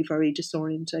 very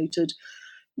disorientated.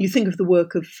 You think of the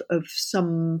work of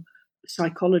some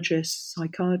psychologists,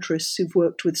 psychiatrists who've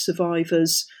worked with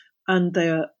survivors, and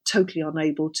they're totally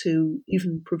unable to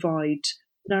even provide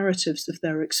narratives of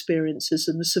their experiences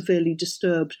and are severely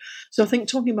disturbed. So I think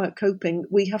talking about coping,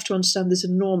 we have to understand there's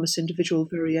enormous individual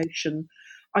variation.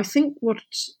 I think what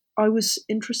I was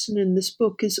interested in this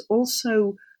book is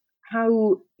also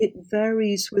how it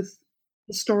varies with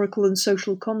historical and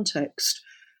social context.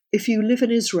 If you live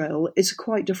in Israel, it's a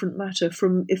quite different matter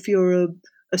from if you're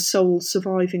a sole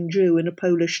surviving Jew in a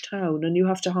Polish town and you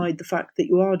have to hide the fact that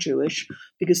you are Jewish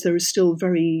because there is still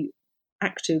very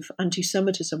active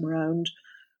anti-Semitism around.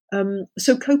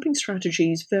 So coping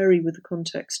strategies vary with the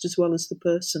context as well as the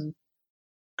person.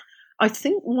 I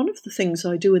think one of the things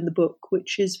I do in the book,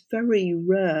 which is very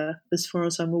rare as far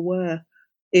as I'm aware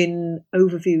in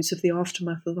overviews of the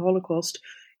aftermath of the Holocaust,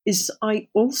 is I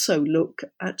also look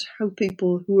at how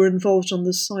people who were involved on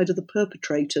the side of the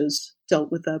perpetrators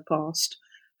dealt with their past,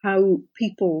 how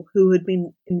people who had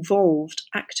been involved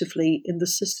actively in the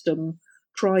system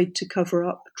tried to cover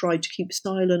up, tried to keep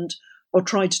silent, or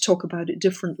tried to talk about it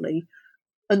differently.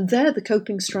 And there, the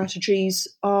coping strategies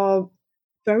are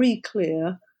very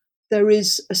clear. There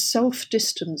is a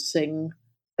self-distancing,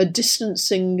 a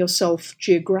distancing yourself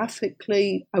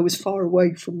geographically. I was far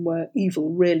away from where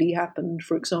evil really happened,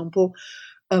 for example.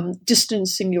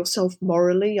 Distancing yourself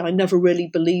morally. I never really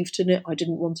believed in it. I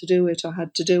didn't want to do it. I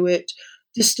had to do it.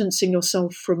 Distancing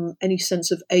yourself from any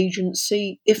sense of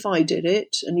agency. If I did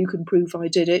it, and you can prove I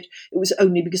did it, it was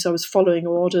only because I was following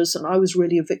orders, and I was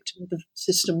really a victim of the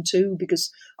system too,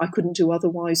 because I couldn't do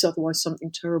otherwise. Otherwise,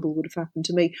 something terrible would have happened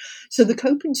to me. So the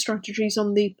coping strategies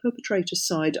on the perpetrator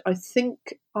side, I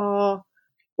think, are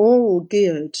all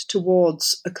geared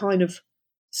towards a kind of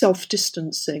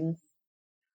self-distancing.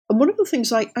 And one of the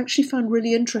things I actually found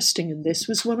really interesting in this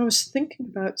was when I was thinking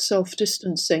about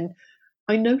self-distancing,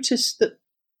 I noticed that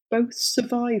both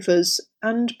survivors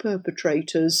and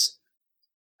perpetrators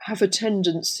have a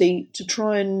tendency to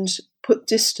try and put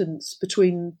distance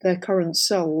between their current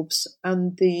selves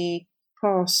and the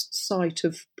past site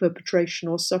of perpetration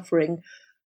or suffering.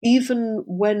 Even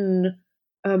when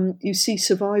you see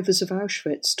survivors of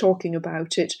Auschwitz talking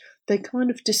about it, they kind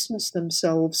of distance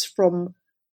themselves from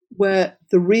where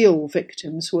the real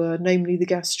victims were, namely the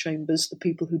gas chambers, the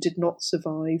people who did not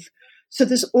survive. So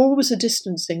there's always a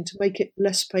distancing to make it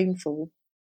less painful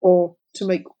or to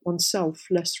make oneself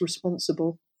less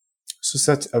responsible.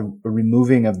 So that's a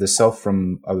removing of the self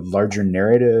from a larger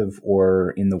narrative,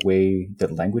 or in the way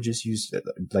that language is used?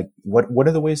 Like, what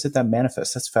are the ways that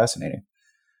manifests? That's fascinating.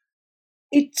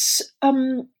 It's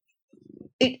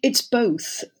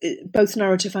both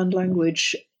narrative and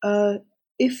language.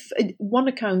 If one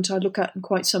account I look at in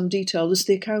quite some detail is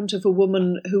the account of a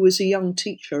woman who was a young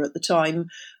teacher at the time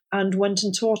and went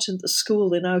and taught in the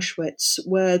school in Auschwitz,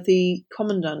 where the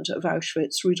commandant of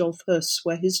Auschwitz, Rudolf Höss,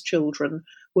 where his children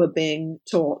were being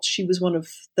taught. She was one of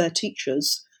their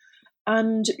teachers.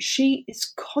 And she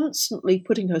is constantly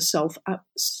putting herself at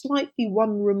slightly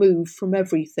one remove from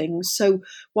everything. So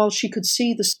while she could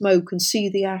see the smoke and see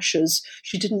the ashes,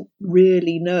 she didn't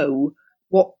really know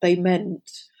what they meant.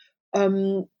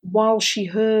 While she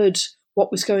heard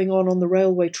what was going on the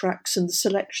railway tracks and the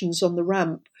selections on the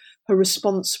ramp, her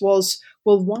response was,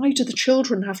 well, why do the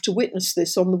children have to witness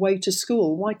this on the way to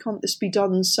school? Why can't this be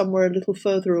done somewhere a little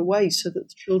further away so that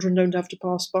the children don't have to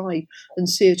pass by and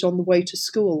see it on the way to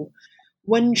school?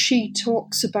 When she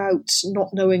talks about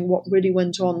not knowing what really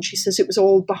went on, she says it was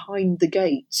all behind the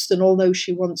gates. And although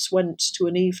she once went to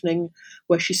an evening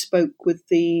where she spoke with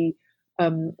she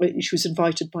was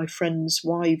invited by friends,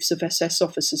 wives of SS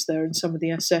officers there, and some of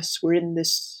the SS were in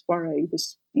this soiree,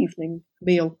 this evening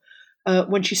meal.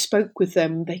 When she spoke with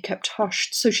them, they kept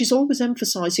hushed. So she's always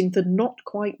emphasizing the not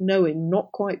quite knowing,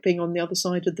 not quite being on the other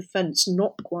side of the fence,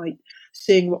 not quite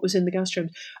seeing what was in the gas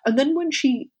chambers. And then when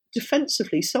she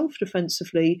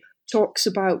self-defensively talks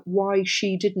about why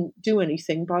she didn't do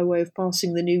anything by way of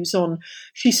passing the news on,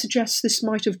 she suggests this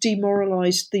might have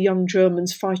demoralized the young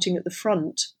Germans fighting at the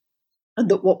front, and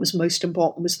that what was most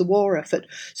important was the war effort.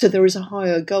 So there is a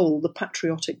higher goal, the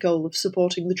patriotic goal of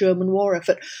supporting the German war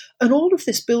effort. And all of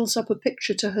this builds up a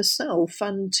picture to herself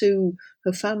and to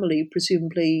her family.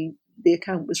 Presumably the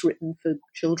account was written for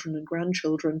children and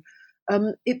grandchildren.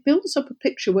 It builds up a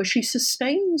picture where she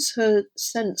sustains her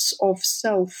sense of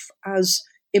self as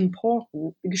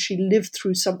important because she lived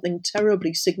through something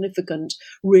terribly significant,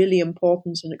 really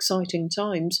important and exciting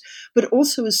times, but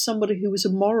also as somebody who was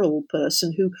a moral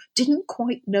person who didn't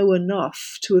quite know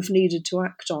enough to have needed to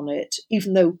act on it,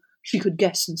 even though she could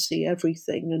guess and see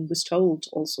everything and was told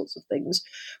all sorts of things,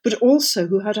 but also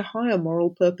who had a higher moral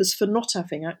purpose for not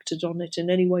having acted on it in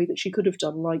any way that she could have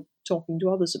done, like talking to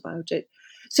others about it.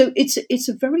 So it's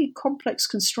a very complex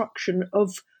construction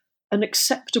of an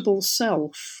acceptable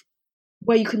self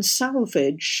where you can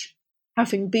salvage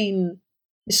having been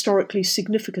historically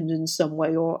significant in some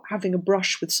way or having a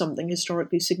brush with something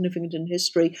historically significant in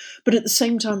history, but at the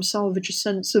same time salvage a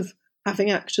sense of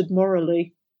having acted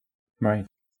morally. Right.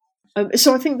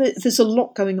 So I think that there's a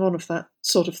lot going on of that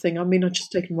sort of thing. I mean, I've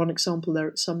just taken one example there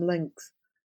at some length,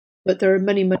 but there are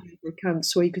many, many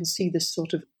accounts where you can see this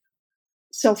sort of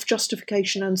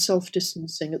self-justification and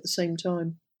self-distancing at the same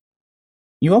time.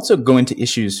 You also go into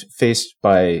issues faced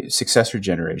by successor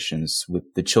generations with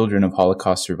the children of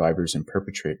Holocaust survivors and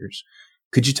perpetrators.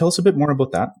 Could you tell us a bit more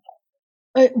about that?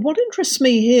 What interests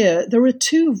me here, there are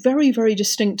two very, very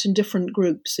distinct and different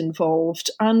groups involved,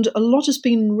 and a lot has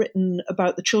been written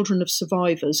about the children of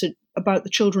survivors, about the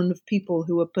children of people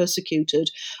who were persecuted.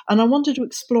 And I wanted to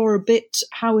explore a bit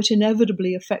how it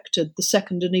inevitably affected the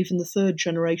second and even the third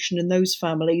generation in those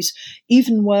families,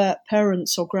 even where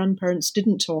parents or grandparents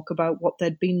didn't talk about what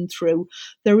they'd been through.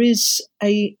 There is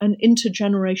an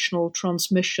intergenerational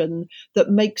transmission that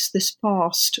makes this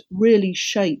past really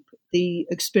shape the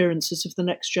experiences of the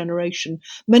next generation.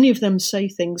 Many of them say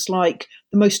things like,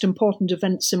 the most important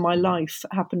events in my life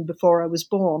happened before I was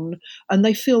born, and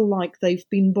they feel like they've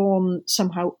been born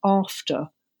somehow after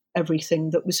everything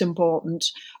that was important.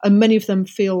 And many of them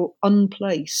feel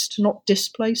unplaced, not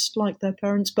displaced like their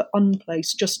parents, but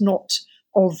unplaced, just not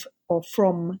of or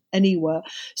from anywhere.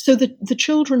 So the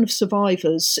children of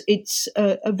survivors, it's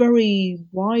a very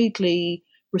widely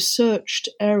researched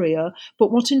area, but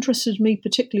what interested me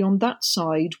particularly on that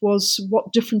side was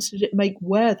what difference did it make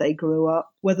where they grew up,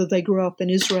 whether they grew up in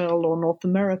Israel or North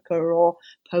America or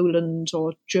Poland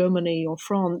or Germany or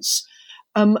France,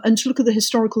 and to look at the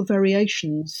historical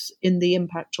variations in the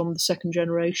impact on the second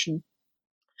generation.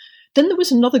 Then there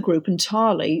was another group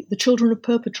entirely, the children of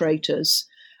perpetrators.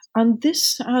 And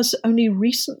this has only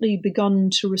recently begun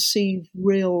to receive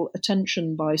real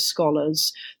attention by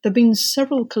scholars. There have been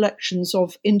several collections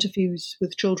of interviews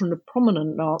with children of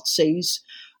prominent Nazis,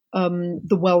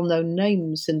 the well-known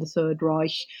names in the Third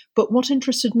Reich. But what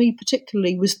interested me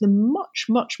particularly was the much,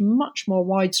 much, much more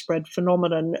widespread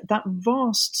phenomenon, that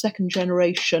vast second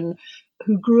generation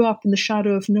who grew up in the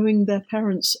shadow of knowing their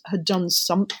parents had done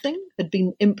something, had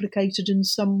been implicated in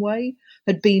some way,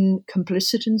 had been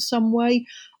complicit in some way,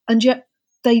 and yet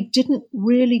they didn't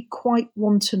really quite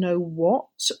want to know what,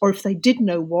 or if they did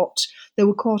know what, they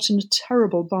were caught in a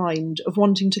terrible bind of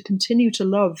wanting to continue to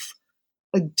love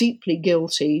a deeply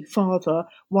guilty father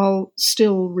while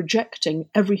still rejecting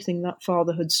everything that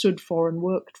father had stood for and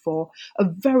worked for. A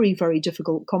very, very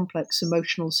difficult, complex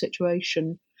emotional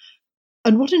situation.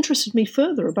 And what interested me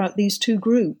further about these two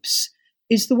groups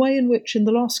is the way in which, in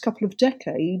the last couple of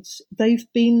decades, they've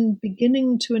been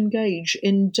beginning to engage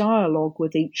in dialogue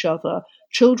with each other,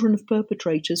 children of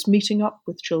perpetrators meeting up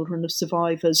with children of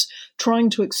survivors, trying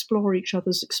to explore each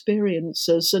other's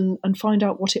experiences and find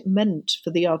out what it meant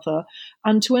for the other,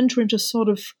 and to enter into sort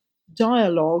of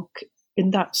dialogue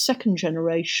in that second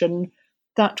generation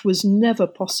that was never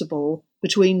possible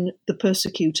between the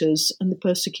persecutors and the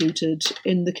persecuted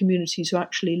in the communities who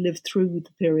actually lived through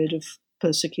the period of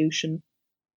persecution.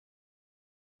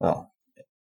 Well,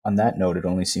 on that note, it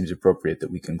only seems appropriate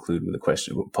that we conclude with a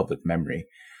question about public memory.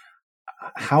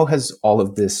 How has all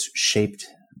of this shaped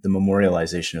the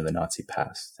memorialization of the Nazi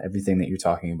past? Everything that you're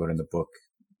talking about in the book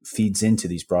feeds into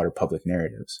these broader public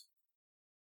narratives.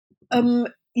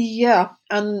 Yeah,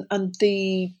 and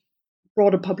the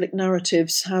broader public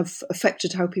narratives have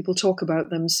affected how people talk about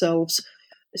themselves.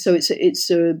 So it's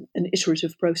an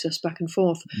iterative process back and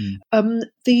forth.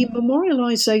 The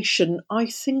memorialization, I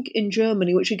think, in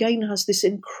Germany, which again has this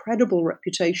incredible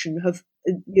reputation of,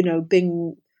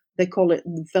 being, they call it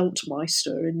the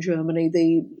Weltmeister in Germany,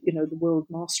 the world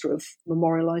master of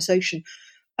memorialization,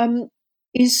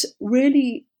 is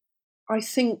really, I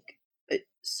think,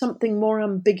 something more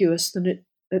ambiguous than it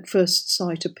at first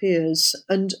sight appears.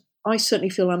 And I certainly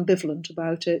feel ambivalent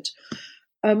about it.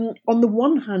 On the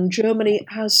one hand, Germany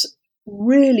has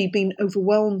really been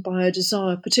overwhelmed by a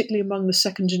desire, particularly among the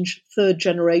second and third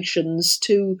generations,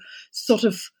 to sort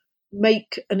of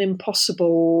make an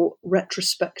impossible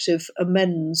retrospective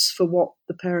amends for what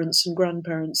the parents and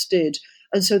grandparents did.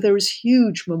 And so there is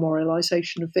huge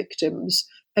memorialization of victims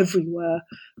everywhere,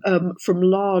 from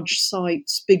large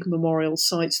sites, big memorial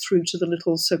sites, through to the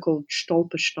little so-called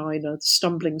Stolpersteine, the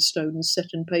stumbling stones set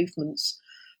in pavements,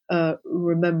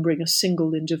 remembering a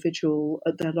single individual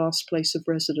at their last place of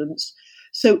residence.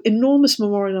 So enormous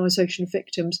memorialization of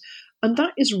victims. And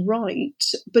that is right,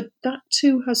 but that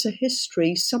too has a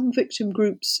history. Some victim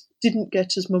groups didn't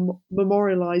get as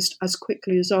memorialized as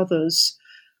quickly as others.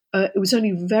 It was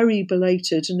only very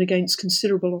belated and against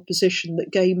considerable opposition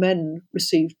that gay men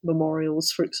received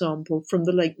memorials, for example, from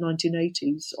the late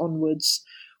 1980s onwards,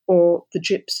 or the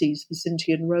Gypsies, the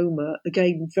Sinti and Roma,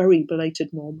 again, very belated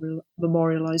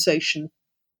memorialization.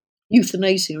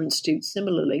 Euthanasia Institute,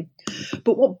 similarly.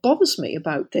 But what bothers me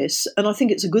about this, and I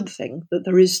think it's a good thing that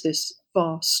there is this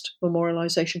vast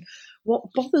memorialization,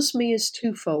 what bothers me is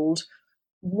twofold.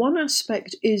 One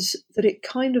aspect is that it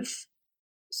kind of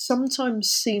sometimes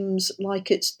seems like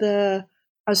it's there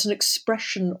as an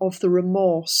expression of the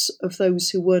remorse of those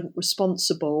who weren't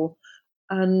responsible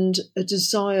and a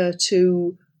desire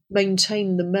to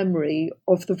maintain the memory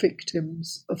of the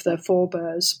victims, of their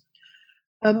forebears.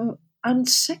 And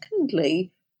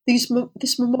secondly, this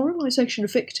memorialisation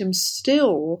of victims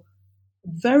still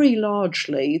very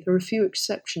largely, there are a few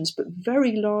exceptions, but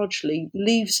very largely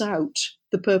leaves out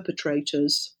the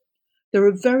perpetrators. There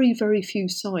are very, very few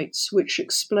sites which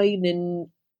explain in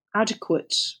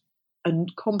adequate and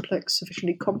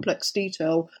sufficiently complex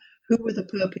detail who were the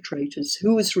perpetrators,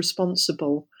 who was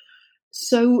responsible.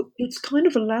 So it's kind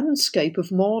of a landscape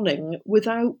of mourning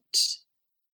without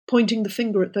pointing the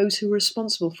finger at those who are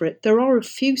responsible for it. There are a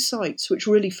few sites which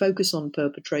really focus on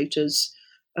perpetrators.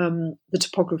 The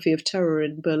Topography of Terror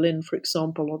in Berlin, for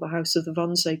example, or the House of the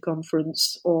Wannsee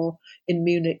Conference, or in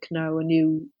Munich now a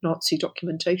new Nazi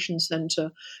documentation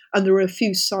centre. And there are a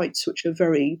few sites which are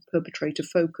very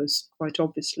perpetrator-focused, quite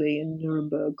obviously, in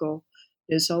Nuremberg or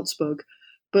near Salzburg.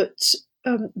 But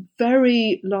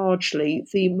very largely,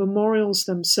 the memorials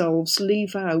themselves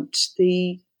leave out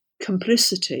the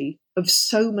complicity of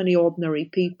so many ordinary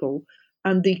people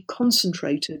and the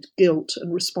concentrated guilt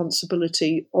and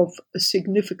responsibility of a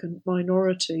significant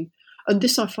minority. And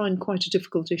this I find quite a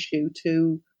difficult issue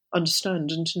to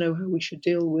understand and to know how we should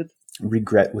deal with.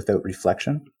 Regret without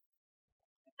reflection?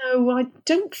 No, I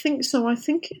don't think so. I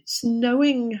think it's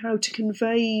knowing how to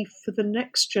convey for the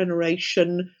next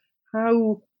generation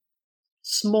how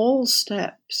small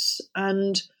steps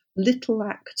and little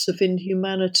acts of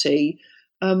inhumanity,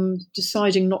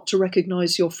 deciding not to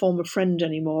recognise your former friend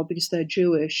anymore because they're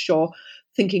Jewish, or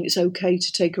thinking it's okay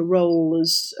to take a role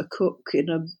as a cook in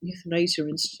a euthanasia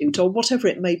institute, or whatever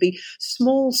it may be.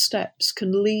 Small steps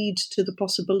can lead to the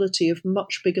possibility of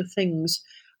much bigger things,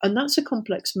 and that's a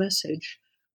complex message.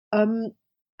 And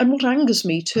what angers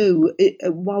me too,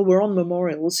 while we're on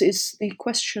memorials, is the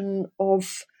question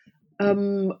of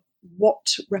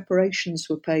what reparations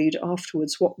were paid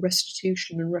afterwards, what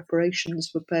restitution and reparations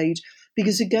were paid.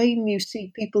 Because again, you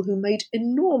see people who made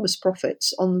enormous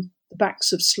profits on the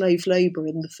backs of slave labour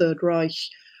in the Third Reich,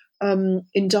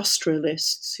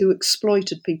 industrialists who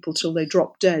exploited people till they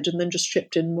dropped dead and then just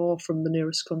shipped in more from the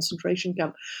nearest concentration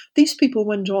camp. These people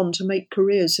went on to make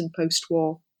careers in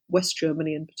post-war West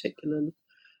Germany in particular,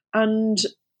 and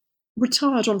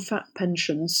retired on fat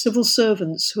pensions. Civil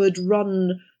servants who had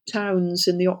run towns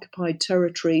in the occupied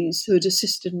territories, who had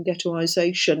assisted in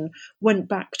ghettoisation, went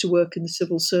back to work in the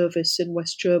civil service in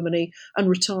West Germany and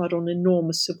retired on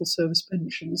enormous civil service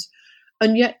pensions.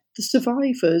 And yet the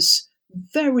survivors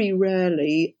very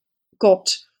rarely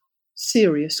got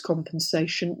serious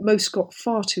compensation. Most got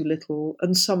far too little,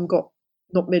 and some got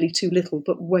not merely too little,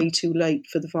 but way too late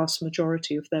for the vast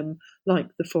majority of them, like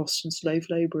the forced and slave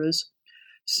labourers.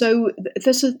 So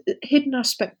there's a hidden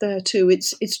aspect there too.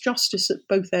 It's justice at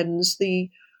both ends. The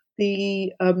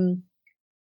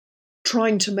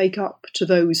trying to make up to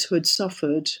those who had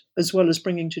suffered, as well as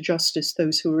bringing to justice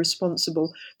those who were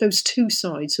responsible. Those two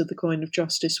sides of the coin of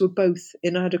justice were both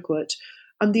inadequate.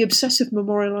 And the obsessive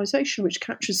memorialisation, which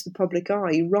catches the public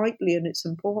eye rightly and it's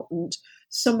important,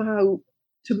 somehow,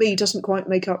 to me, doesn't quite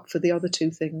make up for the other two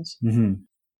things. Mm-hmm.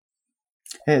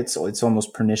 It's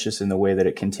almost pernicious in the way that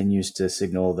it continues to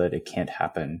signal that it can't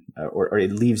happen, or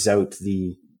it leaves out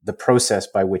the process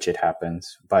by which it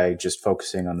happens by just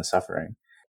focusing on the suffering.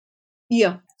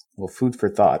 Yeah. Well, food for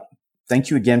thought. Thank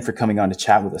you again for coming on to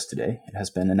chat with us today. It has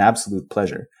been an absolute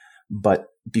pleasure. But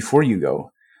before you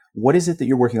go, what is it that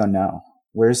you're working on now?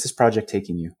 Where is this project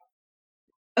taking you?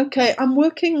 Okay, I'm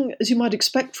working, as you might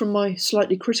expect from my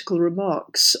slightly critical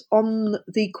remarks, on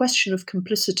the question of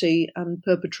complicity and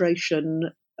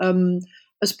perpetration.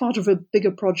 As part of a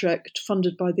bigger project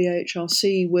funded by the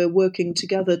AHRC, we're working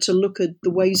together to look at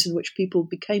the ways in which people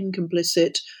became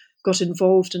complicit, got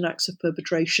involved in acts of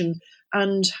perpetration,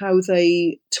 and how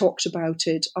they talked about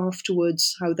it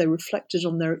afterwards, how they reflected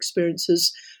on their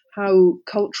experiences, how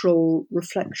cultural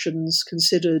reflections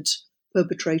considered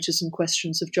perpetrators and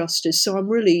questions of justice. So I'm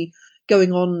really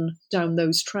going on down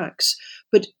those tracks.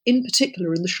 But in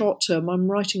particular, in the short term,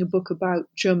 I'm writing a book about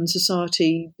German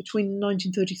society between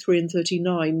 1933 and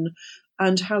 39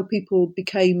 and how people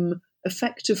became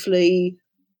effectively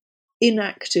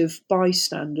inactive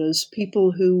bystanders,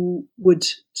 people who would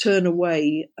turn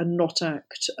away and not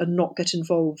act and not get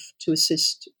involved to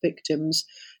assist victims.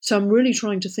 So I'm really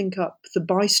trying to think up the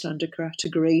bystander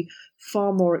category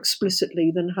far more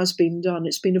explicitly than has been done.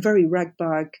 It's been a very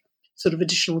ragbag sort of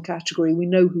additional category. We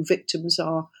know who victims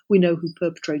are, we know who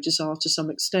perpetrators are to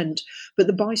some extent, but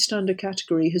the bystander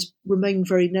category has remained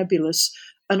very nebulous.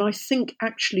 And I think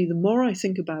actually the more I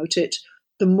think about it,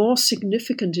 the more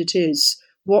significant it is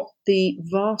what the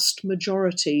vast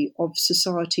majority of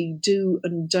society do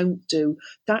and don't do.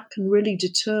 That can really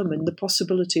determine the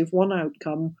possibility of one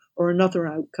outcome or another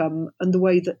outcome, and the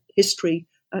way that history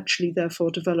actually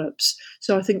therefore develops.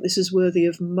 So I think this is worthy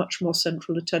of much more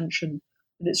central attention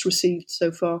than it's received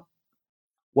so far.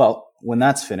 Well, when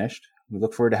that's finished, we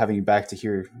look forward to having you back to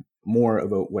hear more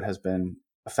about what has been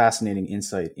a fascinating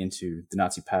insight into the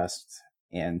Nazi past.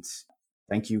 And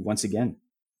thank you once again.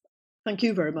 Thank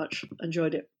you very much.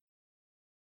 Enjoyed it.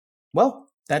 Well,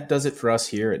 that does it for us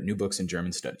here at New Books in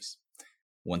German Studies.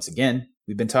 Once again,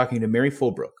 we've been talking to Mary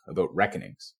Fulbrook about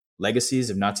Reckonings, Legacies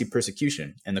of Nazi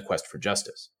Persecution and the Quest for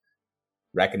Justice.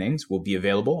 Reckonings will be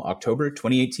available October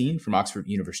 2018 from Oxford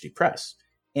University Press,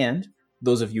 and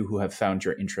those of you who have found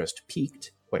your interest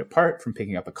piqued, quite apart from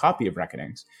picking up a copy of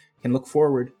Reckonings, can look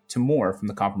forward to more from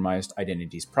the Compromised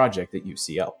Identities Project at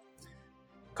UCL.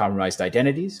 Compromised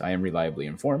Identities, I am reliably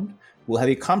informed, will have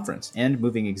a conference and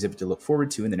moving exhibit to look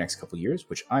forward to in the next couple of years,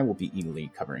 which I will be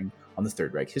eagerly covering on the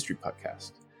Third Reich History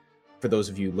Podcast. For those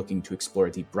of you looking to explore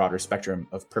the broader spectrum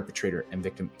of perpetrator and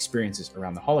victim experiences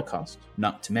around the Holocaust,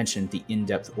 not to mention the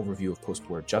in-depth overview of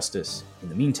post-war justice in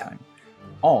the meantime,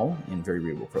 all in very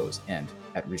readable prose and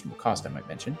at reasonable cost, I might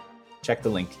mention, check the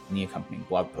link in the accompanying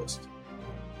blog post.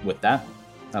 With that,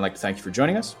 I'd like to thank you for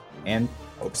joining us, and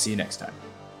I hope to see you next time.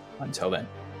 Until then.